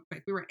Warner real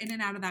quick. We were in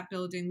and out of that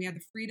building. We had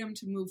the freedom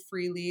to move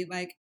freely.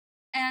 Like,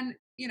 and,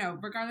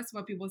 regardless of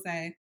what people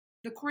say,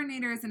 the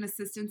coordinators and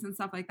assistants and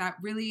stuff like that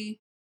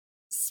really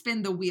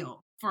spin the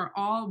wheel for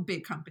all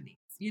big companies.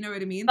 You know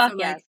what I mean? Fuck So,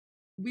 like, yes.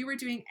 we were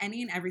doing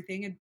any and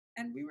everything,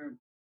 and we were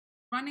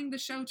running the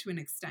show to an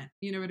extent.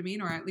 You know what I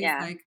mean? Or at least Yeah.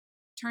 like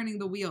turning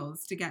the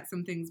wheels to get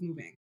some things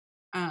moving.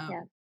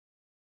 Yeah. Um,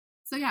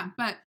 so yeah,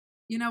 but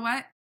you know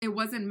what? It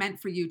wasn't meant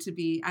for you to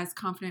be as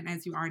confident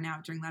as you are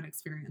now during that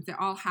experience. It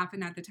all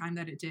happened at the time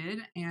that it did,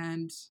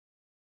 and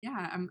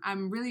yeah,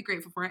 I'm really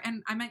grateful for it.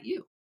 And I met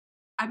you.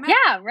 I met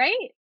Yeah,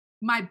 right?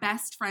 my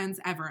best friends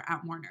ever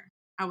at Warner.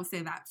 I will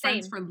say that.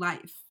 Friends Same. for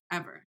life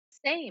ever.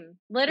 Same.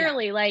 Yeah,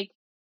 Literally, like,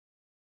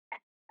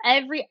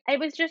 every it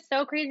was just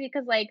so crazy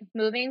because like,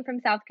 moving from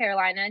South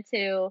Carolina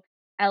to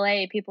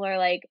LA, people are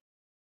like,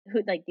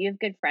 "Who like, do you have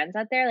good friends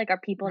out there? Like, are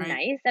people right.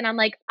 nice?" And I'm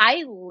like,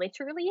 "I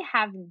literally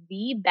have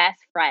the best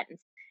friends."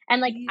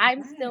 And, like, The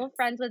I'm still best.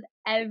 friends with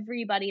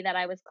everybody that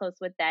I was close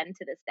with then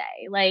to this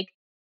day. Like,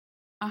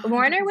 A hundred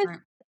Warner was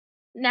percent.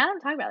 now that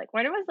I'm talking about it, like,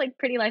 Warner was, like,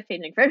 pretty life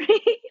changing for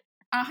me.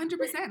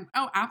 100%.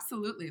 Oh,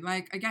 absolutely.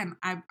 Like again,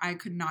 I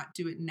could not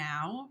do it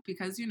now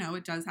because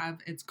it does have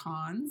its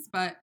cons,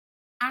 but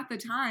at the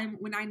time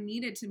when I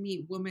needed to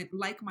meet women,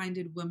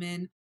 like-minded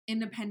women,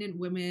 independent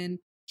women,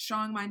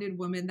 strong-minded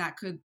women that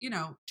could,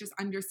 just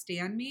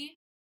understand me,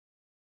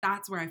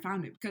 that's where I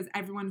found it because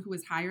everyone who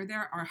is higher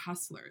there are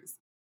hustlers.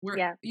 We're,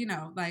 Yeah.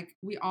 like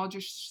we all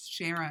just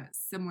share a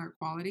similar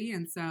quality.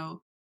 And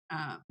so,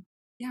 um,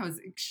 yeah, it was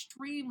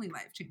extremely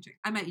life changing.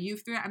 I met you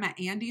through it. I met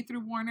Andy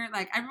through Warner.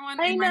 Like everyone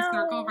I in my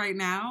circle know. right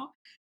now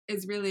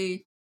is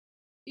really,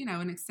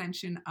 an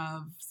extension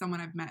of someone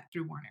I've met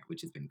through Warner,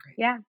 which has been great.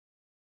 Yeah,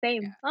 Yeah.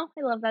 same. Oh,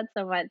 I love that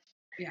so much.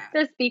 Yeah.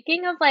 So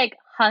speaking of, like,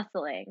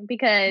 hustling,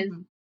 because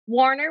Mhm.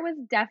 Warner was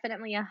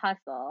definitely a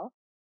hustle,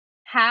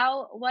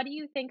 what do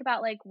you think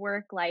about, like,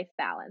 work-life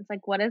balance?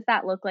 Like, what does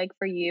that look like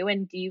for you,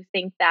 and do you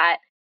think that,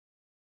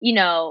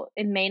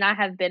 it may not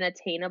have been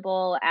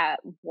attainable at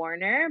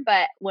Warner,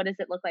 but what does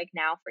it look like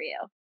now for you?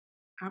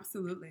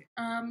 Absolutely.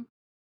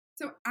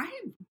 So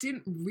I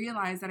didn't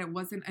realize that it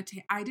wasn't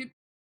I didn't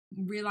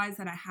realize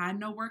that I had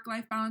no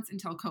work-life balance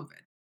until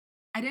COVID.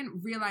 I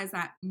didn't realize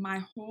that my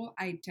whole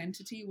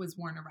identity was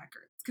Warner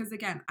Records. Because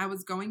again, I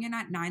was going in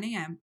at 9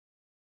 a.m.,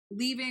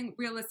 leaving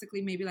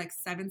realistically maybe like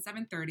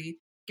 7:30,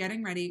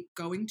 getting ready,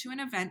 going to an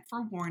event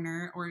for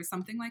Warner or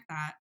something like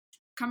that,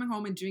 coming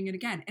home and doing it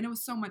again. And it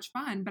was so much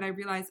fun. But I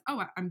realized,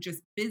 oh, I'm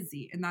just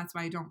busy. And that's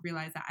why I don't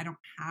realize that I don't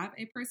have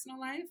a personal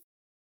life.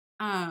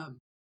 Um,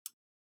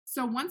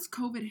 so once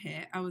COVID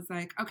hit, I was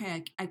like,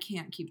 okay, I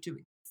can't keep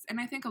doing this. And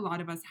I think a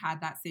lot of us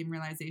had that same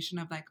realization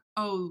of like,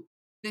 oh,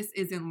 this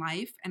isn't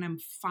life. And I'm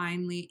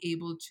finally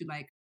able to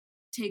like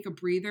take a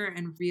breather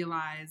and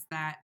realize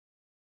that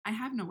I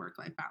have no work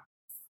life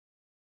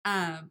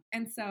balance.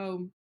 And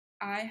so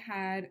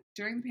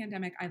during the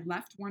pandemic, I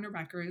left Warner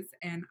Records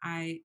and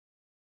I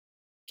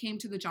came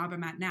to the job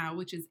I'm at now,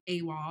 which is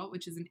AWOL,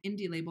 which is an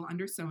indie label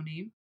under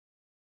Sony.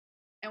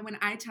 And when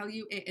I tell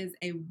you it is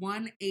a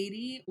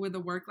 180 with a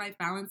work life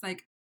balance,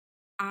 like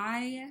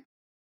I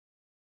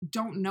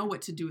don't know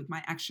what to do with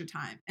my extra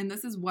time. And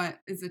this is what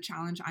is a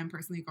challenge I'm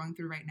personally going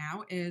through right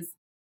now is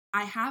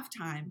I have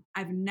time.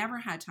 I've never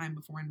had time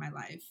before in my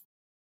life.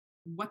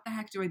 What the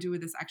heck do I do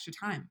with this extra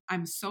time?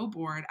 I'm so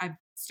bored. I've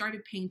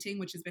started painting,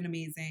 which has been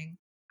amazing.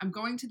 I'm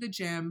going to the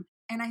gym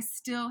and I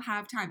still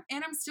have time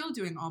and I'm still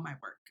doing all my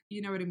work.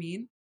 You know what I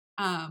mean?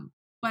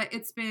 But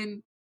it's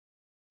been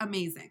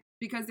amazing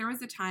because there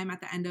was a time at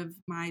the end of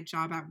my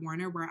job at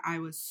Warner where I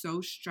was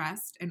so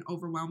stressed and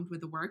overwhelmed with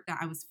the work that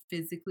I was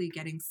physically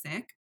getting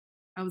sick.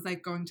 I was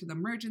like going to the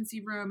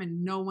emergency room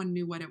and no one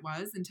knew what it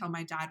was until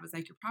my dad was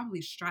like, "You're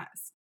probably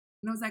stressed."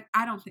 And I was like,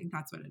 "I don't think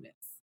that's what it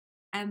is."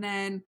 And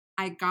then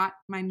I got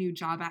my new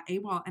job at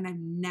AWOL and I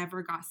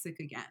never got sick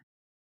again.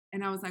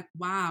 And I was like,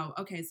 wow,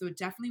 okay, so it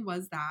definitely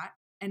was that.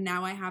 And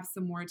now I have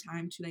some more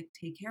time to like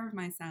take care of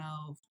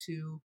myself,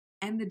 to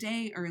end the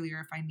day earlier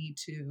if I need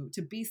to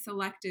be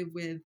selective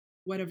with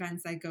what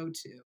events I go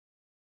to.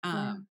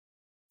 Yeah.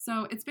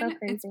 So So it's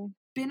crazy.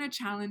 been a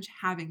challenge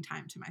having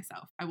time to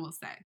myself, I will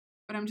say.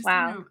 But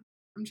Wow.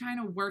 I'm trying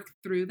to work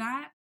through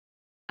that.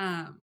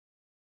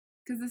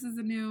 Because this is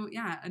a new,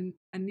 yeah,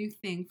 a new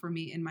thing for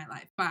me in my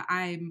life. But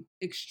I'm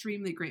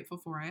extremely grateful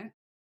for it.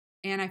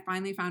 And I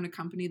finally found a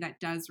company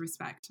that does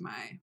respect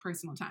my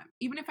personal time.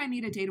 Even if I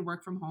need a day to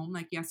work from home,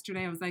 like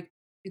yesterday, I was like,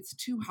 it's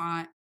too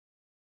hot.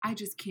 I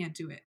just can't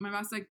do it. My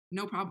boss was like,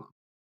 no problem.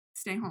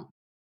 Stay home.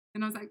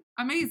 And I was like,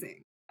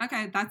 amazing.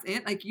 Okay, that's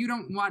it. Like, you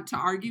don't want to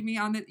argue me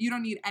on it. You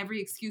don't need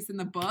every excuse in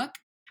the book.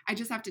 I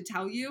just have to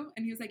tell you.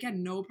 And he was like, yeah,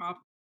 no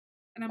problem.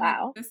 And I'm like,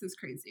 Wow. this is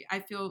crazy. I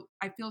feel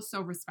so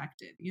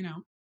respected, you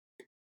know?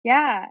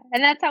 Yeah,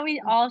 and that's how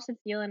we all should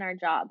feel in our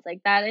jobs.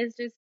 Like, that is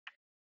just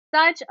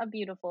such a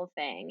beautiful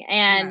thing,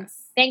 and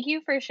Yes. thank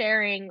you for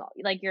sharing,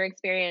 like, your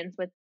experience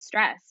with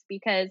stress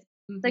because,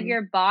 like, Hmm.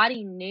 your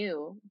body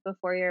knew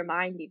before your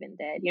mind even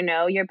did, you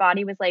know? Your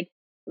body was like,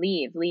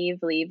 "Leave,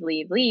 leave, leave,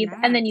 leave, leave,"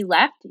 and then Yes. you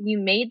left, you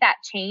made that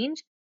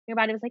change, your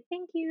body was like,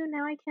 "Thank you,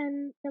 now I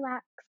can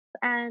relax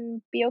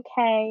and be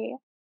okay."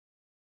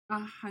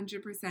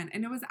 100%.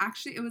 And it was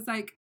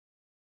like,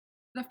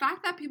 the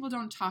fact that people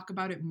don't talk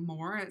about it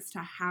more as to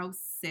how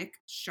sick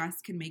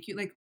stress can make you,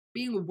 like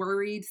being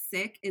worried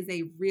sick is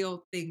a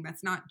real thing.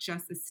 That's not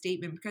just a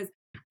statement because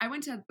I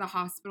went to the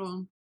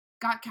hospital,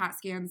 got CAT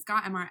scans,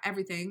 got MR,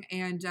 everything.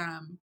 And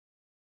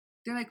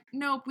they're like,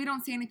 nope, we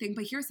don't see anything,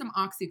 but here's some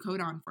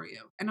oxycodone for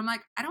you. And I'm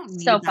like, I don't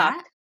So need that.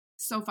 fucked.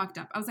 So fucked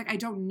up. I was like, I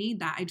don't need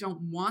that. I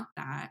don't want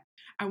that.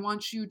 I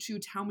want you to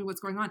tell me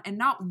what's going on. And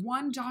not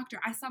one doctor,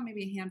 I saw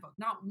maybe a handful,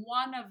 not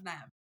one of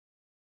them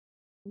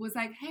was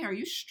like, "Hey, are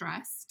you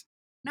stressed?"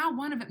 Not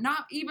one of them,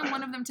 not even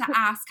one of them to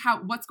ask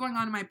what's going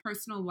on in my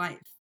personal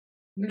life.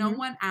 No Mhm.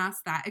 one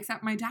asked that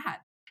except my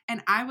dad.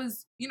 And I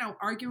was,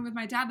 arguing with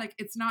my dad like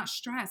it's not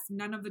stress.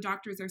 None of the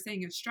doctors are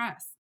saying it's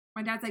stress.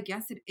 My dad's like,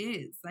 "Yes, it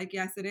is." Like,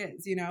 "Yes, it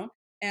is."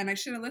 And I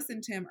should have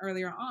listened to him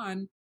earlier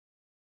on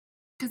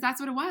because that's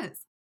what it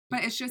was.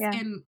 But it's just Yeah.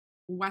 in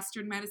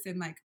Western medicine,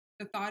 like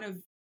the thought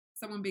of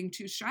someone being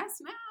too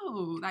stressed,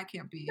 no, that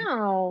can't be.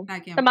 No. That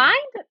The can't be. mind?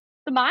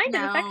 The mind, it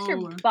affects your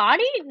No,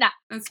 body? No.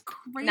 that's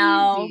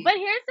No, but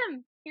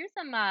crazy. here's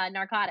some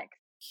narcotics.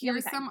 You'll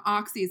be Here's fine. some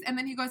oxys. And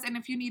then he goes, and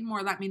if you need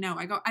more, let me know.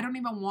 I go, I don't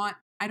even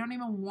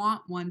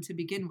want one to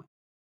begin with.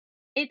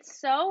 It's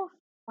so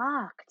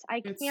fucked.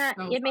 I It's can't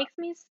so it fun. makes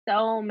me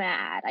so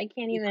mad.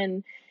 Yeah.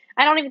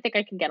 I don't even think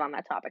I can get on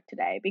that topic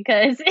today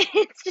because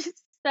it's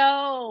just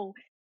so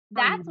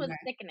For that's another what's day.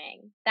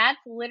 sickening. That's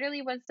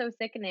literally what's so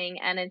sickening,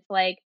 and it's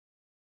like,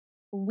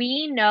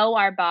 we know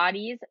our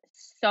bodies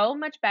so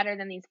much better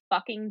than these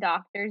fucking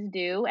doctors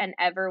do and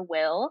ever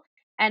will,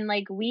 and,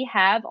 like, we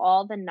have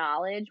all the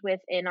knowledge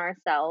within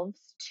ourselves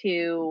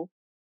to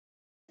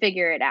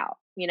figure it out,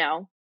 you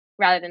know,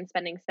 rather than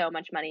spending so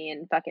much money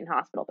in fucking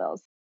hospital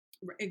bills.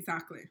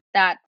 Exactly.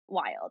 That's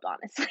wild,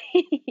 honestly.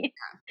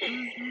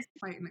 It was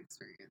quite an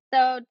experience.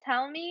 So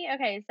tell me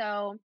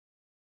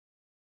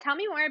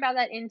more about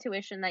that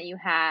intuition that you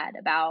had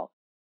about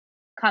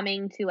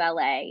coming to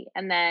LA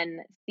and then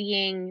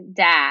seeing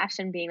Dash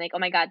and being like, "Oh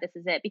my god, this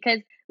is it." Because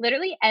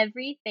literally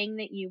everything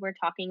that you were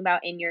talking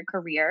about in your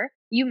career,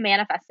 you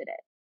manifested it.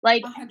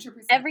 Like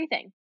 100%.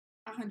 everything.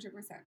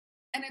 100%.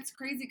 And it's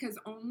crazy because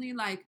only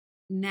like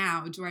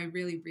now do I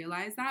really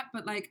realize that.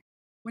 But like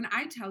when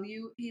I tell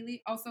you,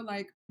 Haley, also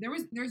like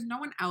there's no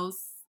one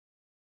else,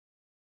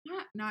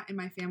 not in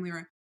my family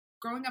or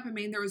growing up in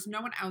Maine, there was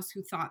no one else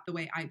who thought the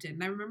way I did.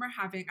 And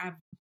I have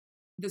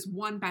this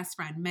one best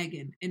friend,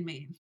 Megan, in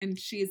Maine. And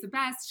she is the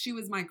best. She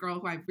was my girl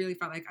who I really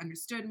felt like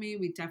understood me.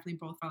 We definitely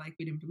both felt like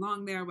we didn't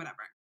belong there, whatever.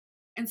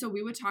 And so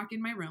we would talk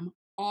in my room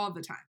all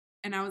the time.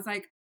 And I was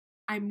like,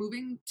 I'm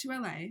moving to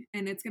LA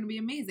and it's going to be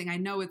amazing. I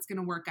know it's going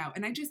to work out.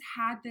 And I just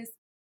had this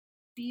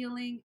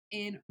feeling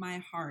in my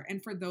heart.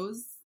 And for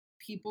those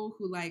people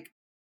who like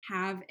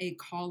have a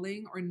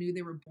calling or knew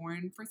they were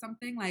born for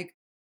something, like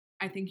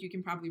I think you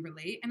can probably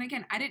relate. And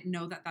again, I didn't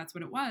know that that's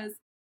what it was.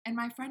 And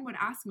my friend would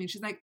ask me,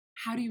 she's like,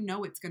 how do you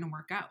know it's going to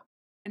work out?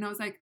 And I was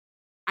like,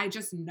 I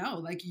just know.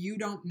 Like, you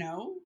don't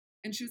know?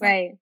 And she was like,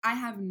 Right. I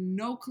have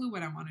no clue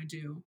what I want to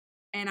do.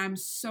 And I'm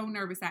so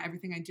nervous that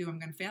everything I do, I'm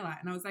going to fail at.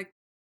 And I was like,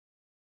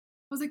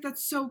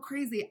 that's so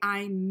crazy.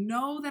 I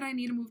know that I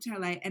need to move to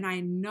LA and I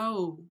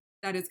know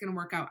that it's going to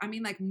work out. I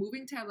mean, like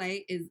moving to LA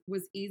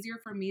was easier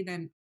for me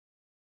than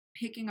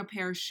picking a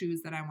pair of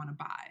shoes that I want to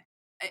buy.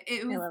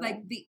 It I was love like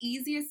it. the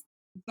easiest,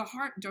 the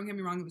hard, don't get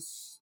me wrong, it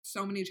was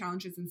so many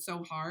challenges and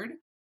so hard,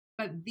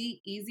 but the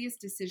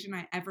easiest decision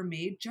I ever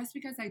made just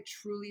because I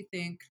truly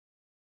think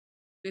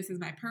this is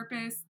my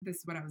purpose, this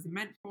is what I was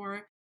meant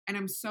for. And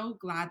I'm so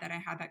glad that I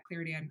had that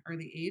clarity at an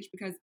early age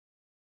because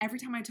every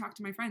time I talk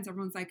to my friends,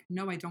 everyone's like,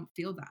 no, I don't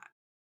feel that.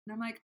 And I'm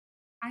like,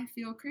 I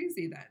feel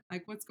crazy then.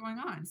 Like, what's going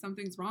on?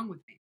 Something's wrong with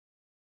me.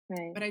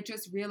 Right. But I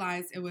just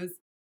realized it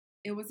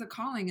was a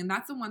calling. And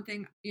that's the one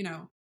thing, you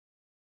know,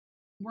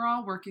 we're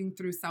all working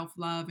through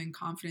self-love and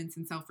confidence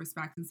and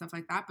self-respect and stuff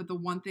like that. But the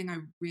one thing I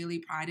really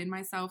pride in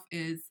myself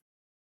is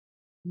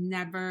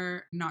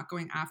never not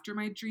going after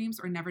my dreams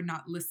or never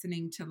not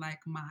listening to like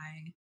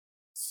my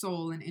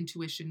soul and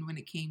intuition when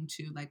it came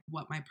to like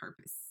what my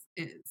purpose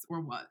is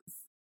or was.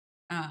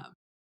 Um,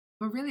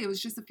 but really, it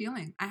was just a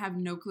feeling. I have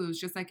no clue. It's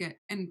just like it.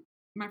 And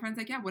my friend's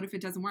like, yeah, what if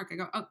it doesn't work? I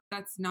go, oh,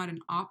 that's not an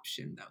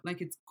option though. Like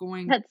it's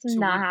going That's to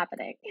not work.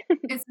 happening.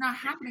 It's not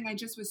happening. I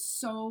just was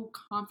so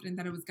confident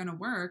that it was going to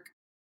work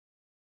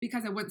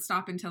because I wouldn't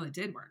stop until it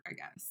did work, I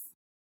guess.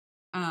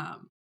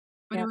 Um,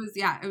 but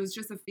Yep. it was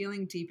just a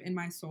feeling deep in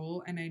my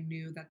soul. And I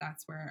knew that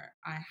that's where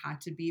I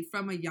had to be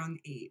from a young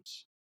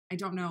age. I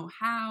don't know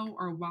how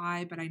or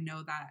why, but I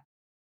know that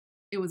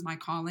it was my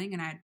calling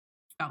and I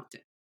felt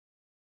it.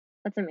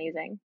 That's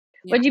amazing.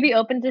 Yeah. Would you be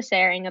open to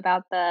sharing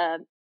about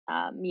the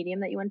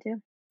medium that you went to?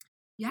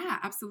 Yeah,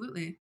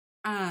 absolutely.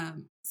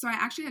 So I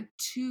actually had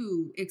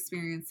two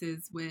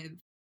experiences with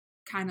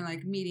kind of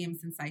like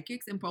mediums and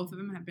psychics, and both of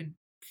them have been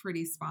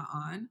pretty spot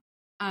on.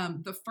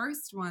 The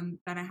first one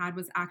that I had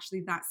was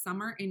actually that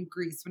summer in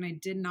Greece when I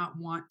did not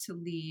want to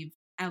leave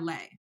LA.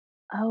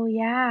 Oh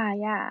yeah,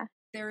 yeah.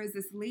 There is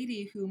this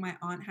lady who my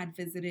aunt had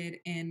visited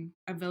in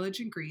a village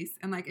in Greece.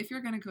 And like, if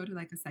you're going to go to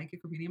like a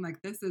psychic or medium,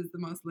 like this is the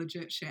most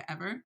legit shit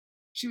ever.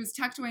 She was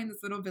tucked away in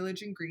this little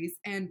village in Greece.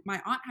 And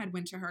my aunt had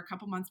went to her a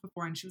couple months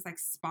before and she was like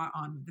spot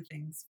on with the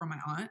things for my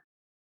aunt.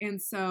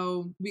 And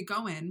so we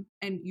go in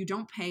and you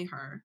don't pay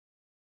her.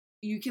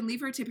 You can leave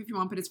her a tip if you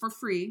want, but it's for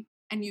free.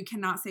 And you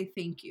cannot say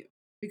thank you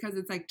because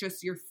it's like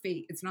just your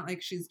fate. It's not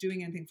like she's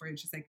doing anything for you.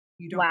 It's just like,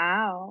 you don't,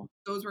 Wow.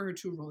 those were her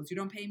two rules. You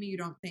don't pay me. You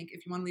don't think.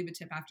 If you want to leave a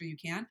tip after, you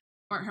can.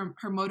 But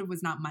her motive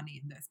was not money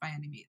in this by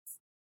any means.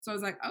 So I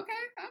was like, okay,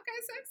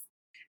 sis.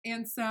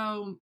 And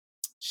so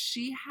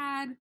she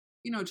had,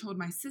 you know, told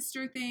my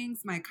sister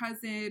things, my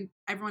cousin,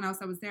 everyone else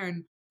that was there.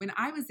 And when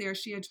I was there,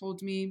 she had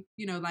told me,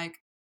 you know, like,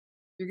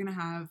 you're gonna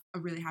have a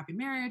really happy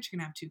marriage, you're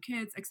gonna have two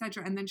kids,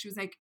 etc. And then she was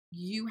like,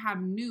 you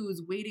have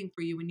news waiting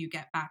for you when you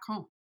get back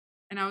home.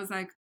 And I was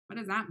like, what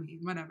does that mean?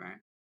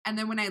 Whatever. And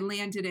then when I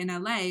landed in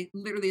LA,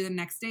 literally the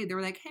next day, they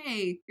were like,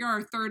 hey, you're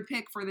our third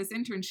pick for this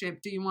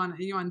internship. Do you want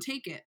to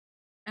take it?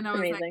 And I It's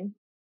was like, amazing.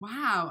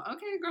 wow,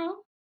 okay,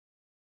 girl.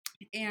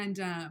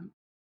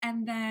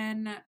 And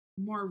then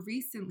more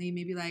recently,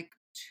 maybe like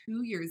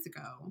 2 years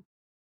ago,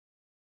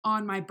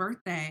 on my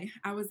birthday,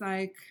 I was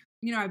like,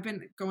 you know, I've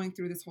been going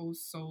through this whole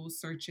soul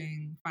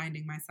searching,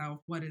 finding myself,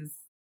 what is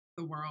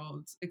the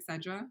world,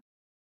 etc.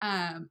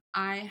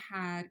 I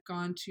had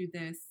gone to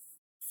this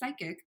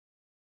psychic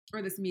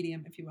or this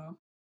medium, if you will,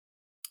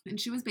 and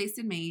she was based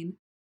in Maine.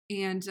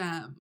 And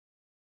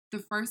the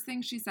first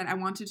thing she said, I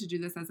wanted to do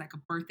this as like a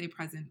birthday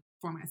present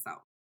for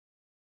myself.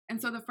 And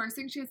so the first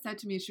thing she had said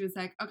to me, she was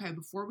like, okay,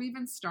 before we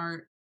even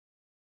start,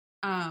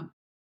 um,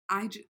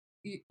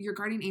 your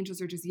guardian angels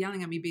are just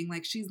yelling at me, being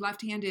like, she's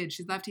left-handed,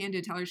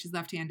 tell her she's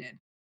left-handed.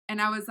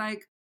 And I was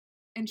like,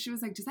 and she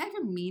was like, does that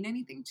even mean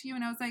anything to you?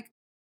 And I was like,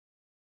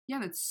 yeah,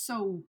 that's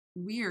so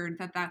weird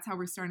that that's how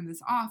we're starting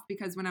this off.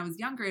 Because when I was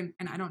younger,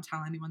 and I don't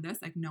tell anyone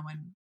this, like no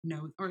one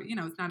knows, or, you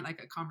know, it's not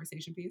like a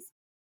conversation piece.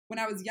 When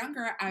I was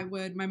younger,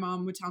 my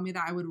mom would tell me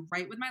that I would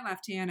write with my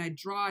left hand, I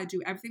draw, I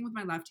do everything with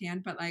my left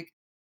hand, but like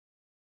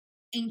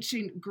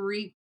ancient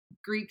Greek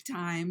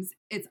times,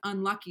 it's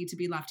unlucky to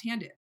be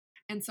left-handed.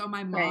 And so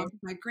my mom, Right.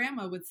 my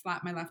grandma would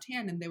slap my left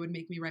hand and they would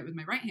make me write with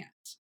my right hand.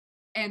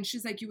 And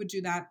she's like, you would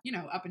do that, you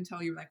know, up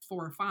until you were like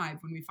 4 or 5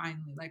 when we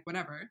finally like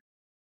whatever.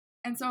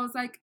 And so I was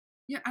like,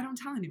 yeah, I don't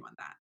tell anyone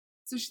that.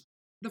 So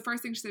the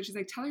first thing she said, she's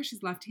like, tell her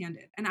she's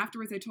left-handed. And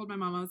afterwards I told my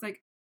mom, I was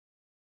like,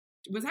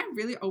 was I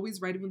really always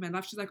writing with my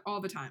left? She's like,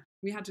 all the time.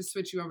 We had to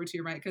switch you over to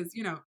your right because,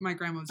 you know, my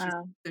grandma was just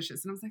Wow.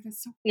 vicious. And I was like,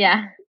 that's so cool.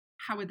 Yeah.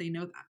 How would they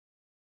know that?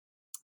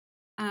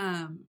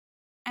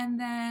 And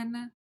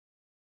then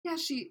yeah,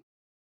 she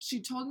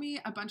told me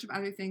a bunch of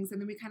other things, and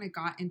then we kind of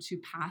got into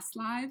past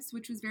lives,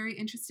 which was very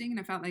interesting, and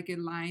I felt like it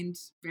aligned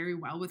very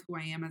well with who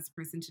I am as a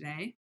person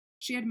today.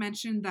 She had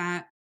mentioned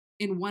that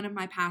in one of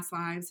my past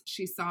lives,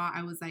 she saw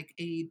I was like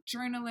a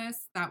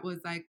journalist that was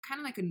like kind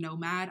of like a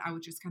nomad. I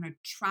would just kind of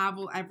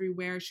travel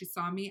everywhere. She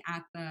saw me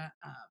at the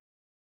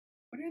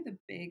what are the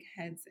big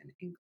heads in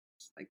English?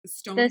 Like the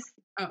stone. This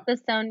Oh, the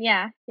stone,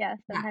 yeah, yeah,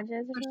 yeah. Stonehenge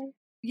or So something.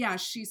 yeah,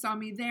 she saw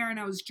me there and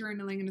I was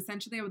journaling and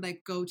essentially I would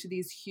like go to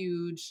these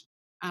huge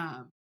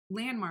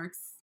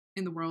landmarks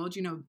in the world,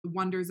 you know, the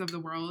wonders of the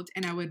world,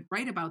 and I would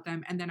write about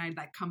them and then I'd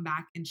like come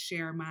back and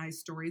share my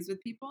stories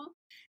with people.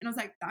 And I was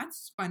like,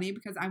 that's funny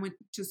because I went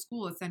to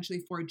school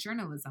essentially for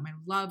journalism. I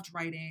loved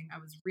writing. I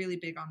was really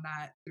big on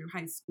that through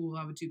high school.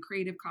 I would do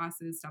creative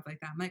classes, stuff like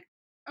that. I'm like,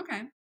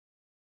 okay.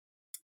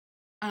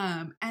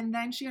 And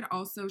then she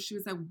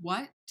was like,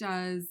 what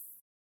is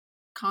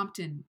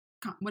Compton?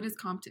 What does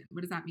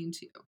that mean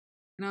to you?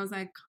 And I was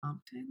like,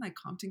 Compton, like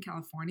Compton,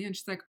 California. And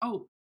she's like,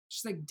 oh,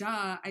 she's like,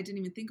 duh, I didn't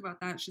even think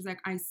about that. She's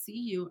like, I see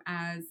you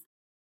as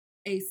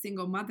a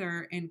single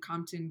mother in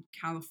Compton,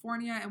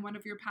 California in one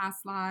of your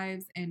past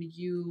lives, and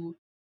you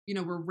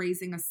know, were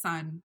raising a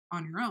son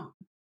on your own.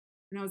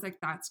 And I was like,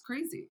 that's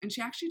crazy. And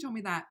she actually told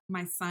me that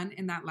my son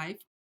in that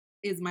life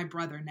is my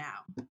brother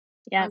now.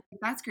 I was Yep.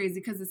 like, that's crazy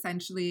because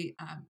essentially,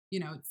 you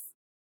know, it's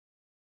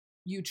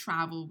you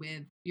travel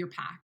with your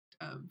pack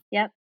of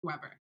Yep.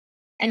 whoever.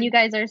 And And you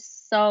guys are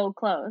so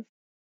close.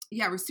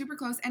 yeah, we're super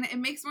close. And it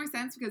makes more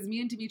sense because me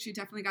and Dimitri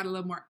definitely got a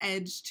little more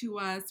edge to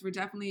us. We're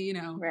definitely, you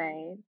know,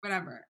 Right.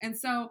 whatever. And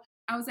so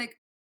I was like,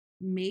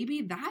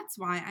 maybe that's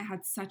why I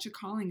had such a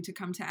calling to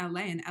come to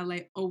LA. And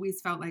LA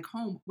always felt like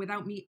home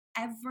without me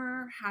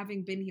ever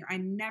having been here. I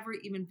never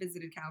even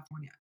visited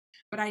California,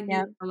 but I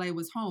knew Yep. LA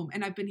was home.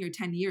 And I've been here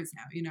 10 years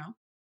now, you know?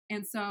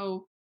 And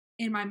so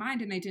in my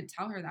mind, and I didn't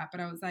tell her that,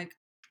 but I was like,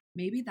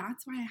 maybe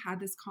that's why I had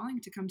this calling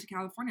to come to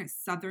California,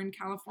 Southern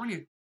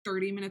California,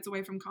 30 minutes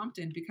away from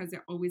Compton, because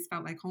it always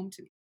felt like home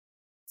to me.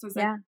 So I was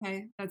like, Yeah.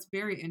 okay, that's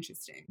very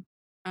interesting.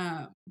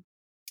 Um,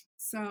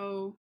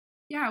 so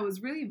yeah, it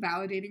was really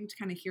validating to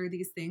kind of hear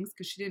these things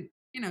because she didn't,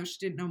 you know, she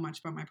didn't know much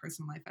about my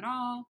personal life at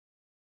all.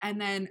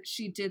 And then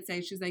she did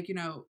say, she's like, you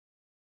know,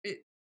 it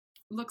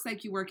looks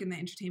like you work in the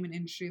entertainment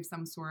industry of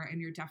some sort,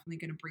 and you're definitely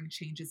going to bring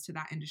changes to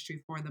that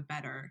industry for the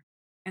better.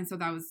 And so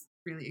that was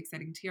really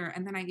exciting to hear.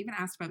 And then I even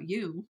asked about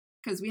you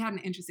because we had an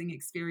interesting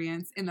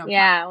experience in the apartment.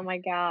 Yeah. Oh my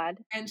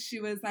God. And she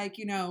was like,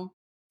 you know,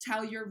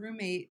 tell your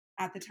roommate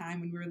at the time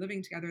when we were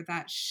living together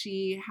that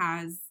she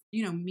has,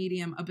 you know,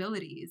 medium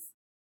abilities.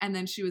 And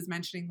then she was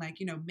mentioning, like,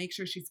 you know, make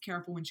sure she's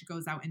careful when she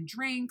goes out and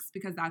drinks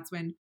because that's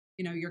when,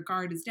 you know, your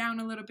guard is down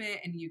a little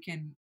bit and you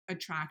can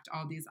attract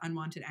all these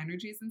unwanted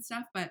energies and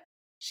stuff. But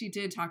she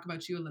did talk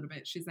about you a little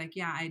bit. She's like,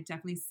 yeah, I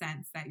definitely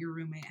sense that your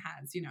roommate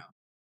has, you know,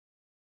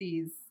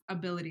 these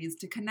abilities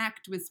to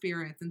connect with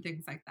spirits and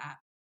things like that.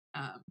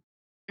 Um,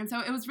 and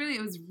so it was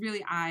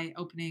really eye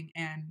opening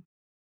and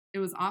it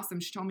was awesome.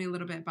 She told me a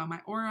little bit about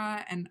my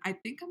aura, and I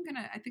think I'm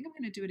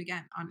gonna do it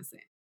again,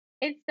 honestly.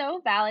 It's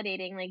so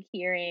validating, like,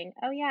 hearing,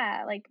 "Oh,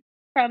 yeah," like,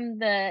 from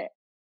the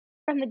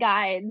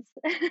guides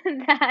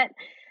that,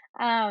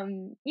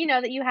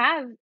 that you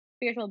have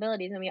spiritual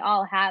abilities, and we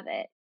all have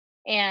it.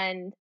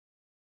 And,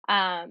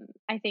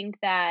 I think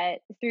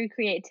that through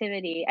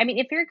creativity, I mean,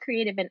 if you're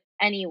creative in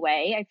any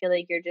way, I feel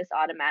like you're just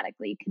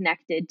automatically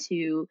connected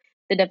to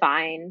the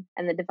divine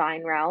and the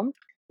divine realm.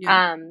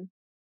 Yeah, Um,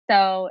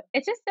 so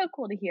it's just so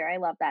cool to hear. I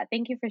love that.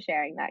 Thank you for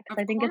sharing that because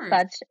of I think it's course.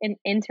 such an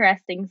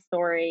interesting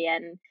story,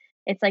 and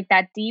it's like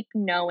that deep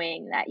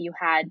knowing that you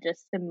had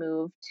just to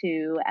move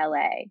to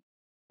LA.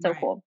 So Right.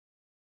 cool.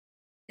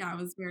 Yeah, it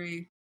was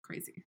very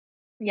crazy.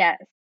 Yes.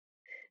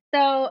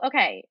 So,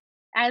 okay,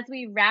 as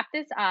we wrap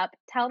this up,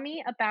 tell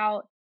me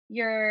about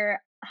your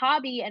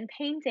hobby and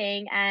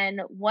painting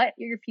and what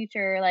your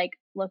future like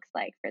looks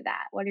like for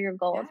that. What are your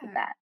goals with Yeah.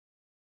 that?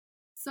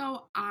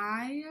 So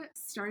I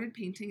started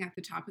painting at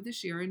the top of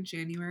this year in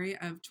January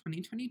of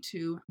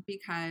 2022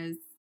 because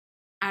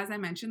as I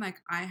mentioned,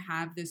 like I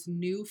have this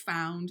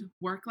newfound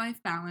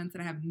work-life balance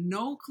that I have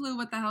no clue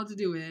what the hell to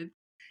do with.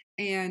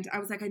 And I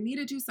was like, I need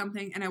to do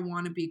something and I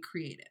want to be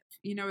creative.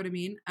 You know what I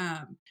mean?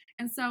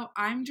 And so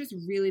I'm just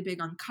really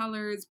big on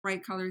colors,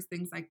 bright colors,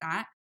 things like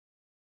that.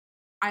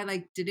 I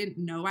like didn't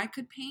know I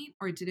could paint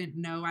or didn't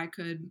know I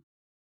could,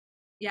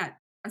 yeah,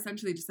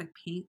 essentially just like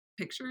paint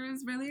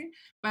pictures really.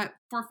 But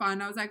for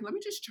fun, I was like, let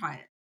me just try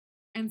it.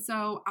 And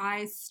so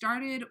I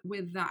started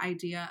with the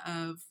idea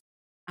of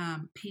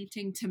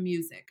painting to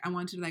music. I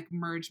wanted to like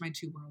merge my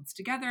two worlds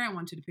together. I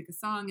wanted to pick a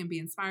song and be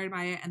inspired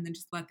by it and then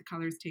just let the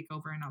colors take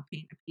over and I'll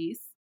paint a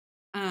piece.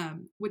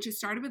 Which has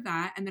started with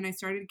that. And then I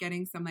started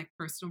getting some like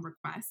personal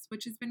requests,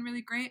 which has been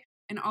really great.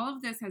 And all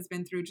of this has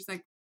been through just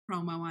like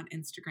promo on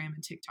Instagram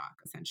and TikTok,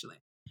 essentially.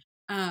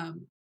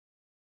 Um,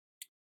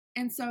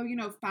 and so, you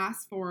know,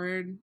 fast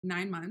forward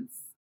 9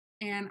 months,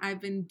 and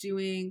I've been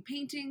doing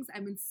paintings.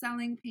 I've been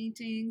selling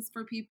paintings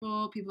for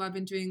people. People have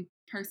been doing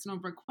personal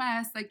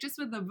requests, like just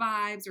with the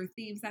vibes or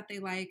themes that they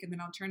like, and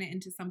then I'll turn it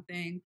into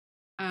something,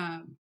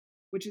 um,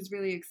 which is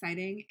really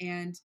exciting.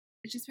 And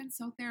it's just been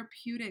so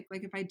therapeutic.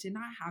 Like, if I did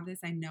not have this,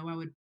 I know I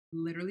would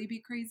literally be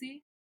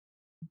crazy.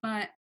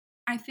 But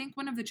I think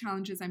one of the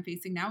challenges I'm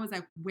facing now is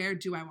like, where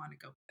do I want to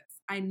go with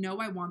this? I know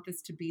I want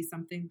this to be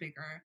something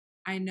bigger.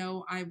 I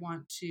know I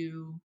want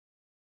to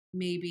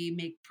maybe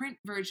make print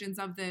versions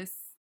of this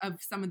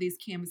of some of these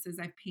canvases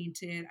I've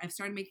painted. I've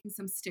started making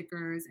some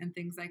stickers and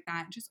things like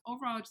that. Just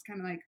overall, just kind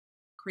of like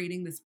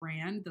creating this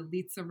brand, the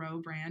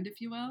Litza brand, if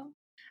you will.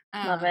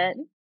 Love Um, it.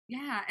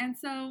 yeah, and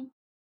so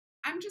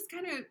I'm just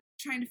kind of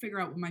trying to figure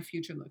out what my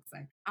future looks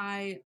like.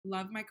 I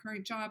love my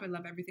current job. I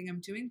love everything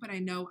I'm doing, but I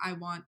know I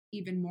want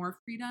even more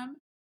freedom,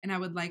 and I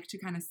would like to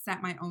kind of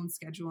set my own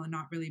schedule and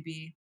not really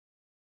be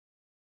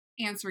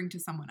answering to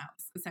someone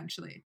else,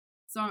 essentially.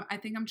 So I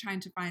think I'm trying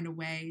to find a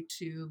way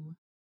to,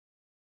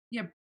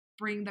 yeah,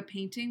 bring the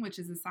painting, which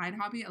is a side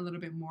hobby, a little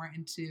bit more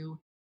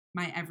into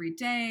my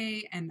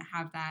everyday and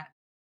have that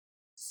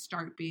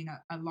start being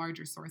a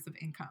larger source of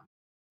income.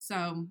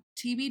 So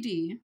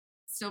TBD,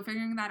 still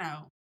figuring that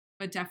out.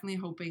 but definitely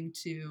hoping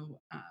to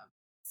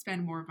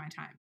spend more of my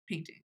time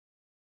painting.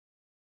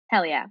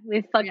 Hell yeah. We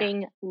Yeah.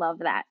 fucking love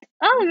that.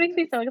 Oh, it Thank makes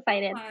me you so so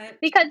excited much.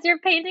 because your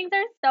paintings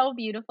are so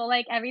beautiful.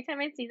 Like every time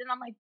I see them, I'm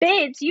like,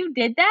 bitch, you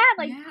did that?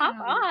 Like, pop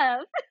Yeah.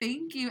 off.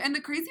 Thank you. And the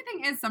crazy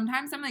thing is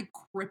sometimes I'm like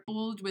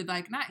crippled with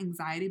like not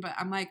anxiety, but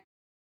I'm like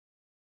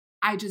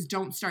I just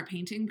don't start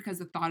painting because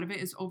the thought of it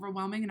is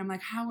overwhelming. And I'm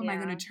like, how am I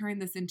going to Yeah. turn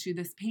this into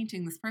this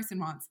painting this person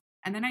wants?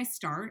 And then I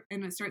start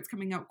and it starts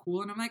coming out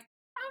cool. And I'm like,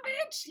 oh,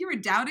 bitch, you were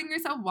doubting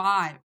yourself.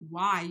 Why?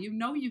 Why? You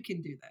know you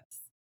can do this.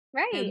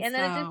 Right. And And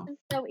then it just so, is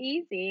so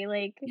easy.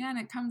 Like, yeah, and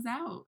it comes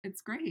out. It's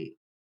great.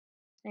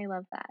 I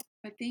love that.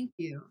 But thank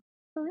you.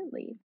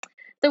 Absolutely.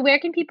 So where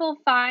can people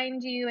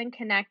find you and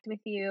connect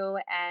with you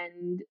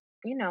and,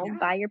 Yeah.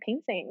 buy your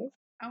paintings?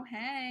 Oh,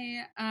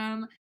 hey.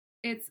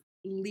 It's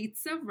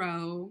Litza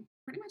Row,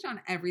 pretty much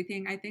on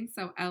everything, I think.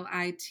 So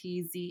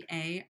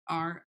Litzaro.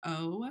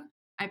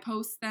 I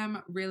post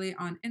them really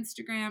on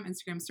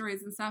Instagram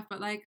stories and stuff. But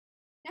like,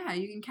 yeah,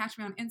 you can catch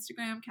me on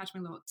Instagram, catch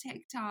my little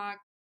TikTok,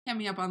 hit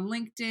me up on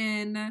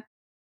LinkedIn.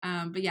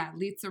 But yeah,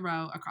 Litza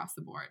Row across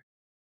the board.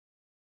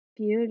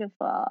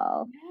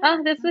 Beautiful.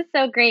 Oh, this Yeah. was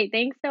so great.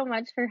 Thanks so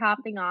much for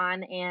hopping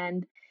on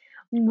and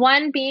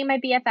one, being my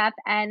BFF,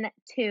 and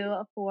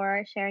two,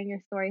 for sharing your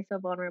story so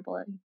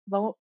vulnerably.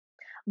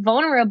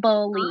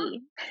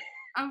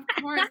 Of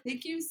course.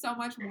 Thank you so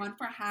much, one,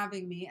 for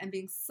having me and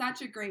being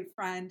such a great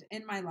friend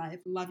in my life.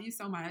 Love you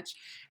so much.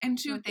 And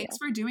two, Love thanks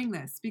you. for doing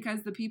this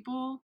because the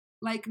people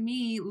like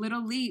me,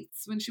 little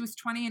Leets, when she was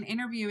 20 and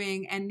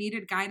interviewing and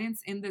needed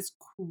guidance in this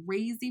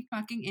crazy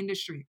fucking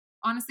industry.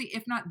 Honestly,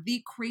 if not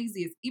the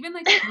craziest. Even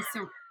like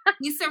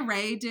Issa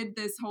Rae did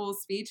this whole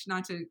speech,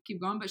 not to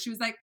keep going, but she was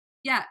like,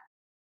 yeah,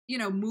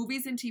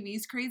 movies and TV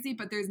is crazy,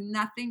 but there's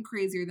nothing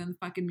crazier than the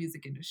fucking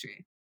music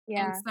industry. And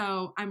Yeah,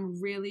 so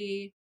I'm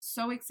really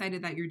so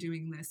excited that you're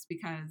doing this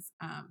because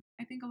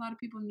I think a lot of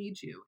people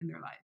need you in their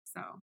life.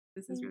 So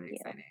this is thank really you.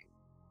 exciting.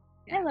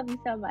 I Yeah. love you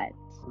so much.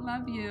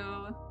 Love you.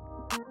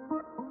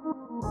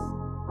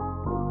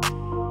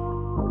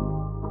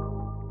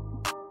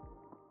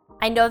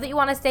 I know that you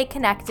want to stay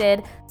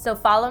connected, so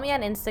follow me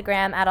on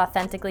Instagram at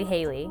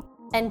AuthenticallyHaley.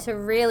 And to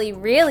really,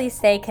 really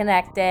stay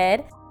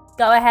connected,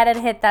 go ahead and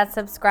hit that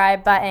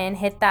subscribe button,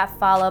 hit that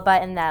follow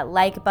button, that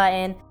like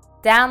button,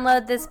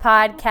 download this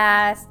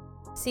podcast.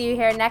 See you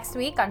here next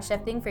week on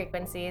Shifting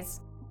Frequencies.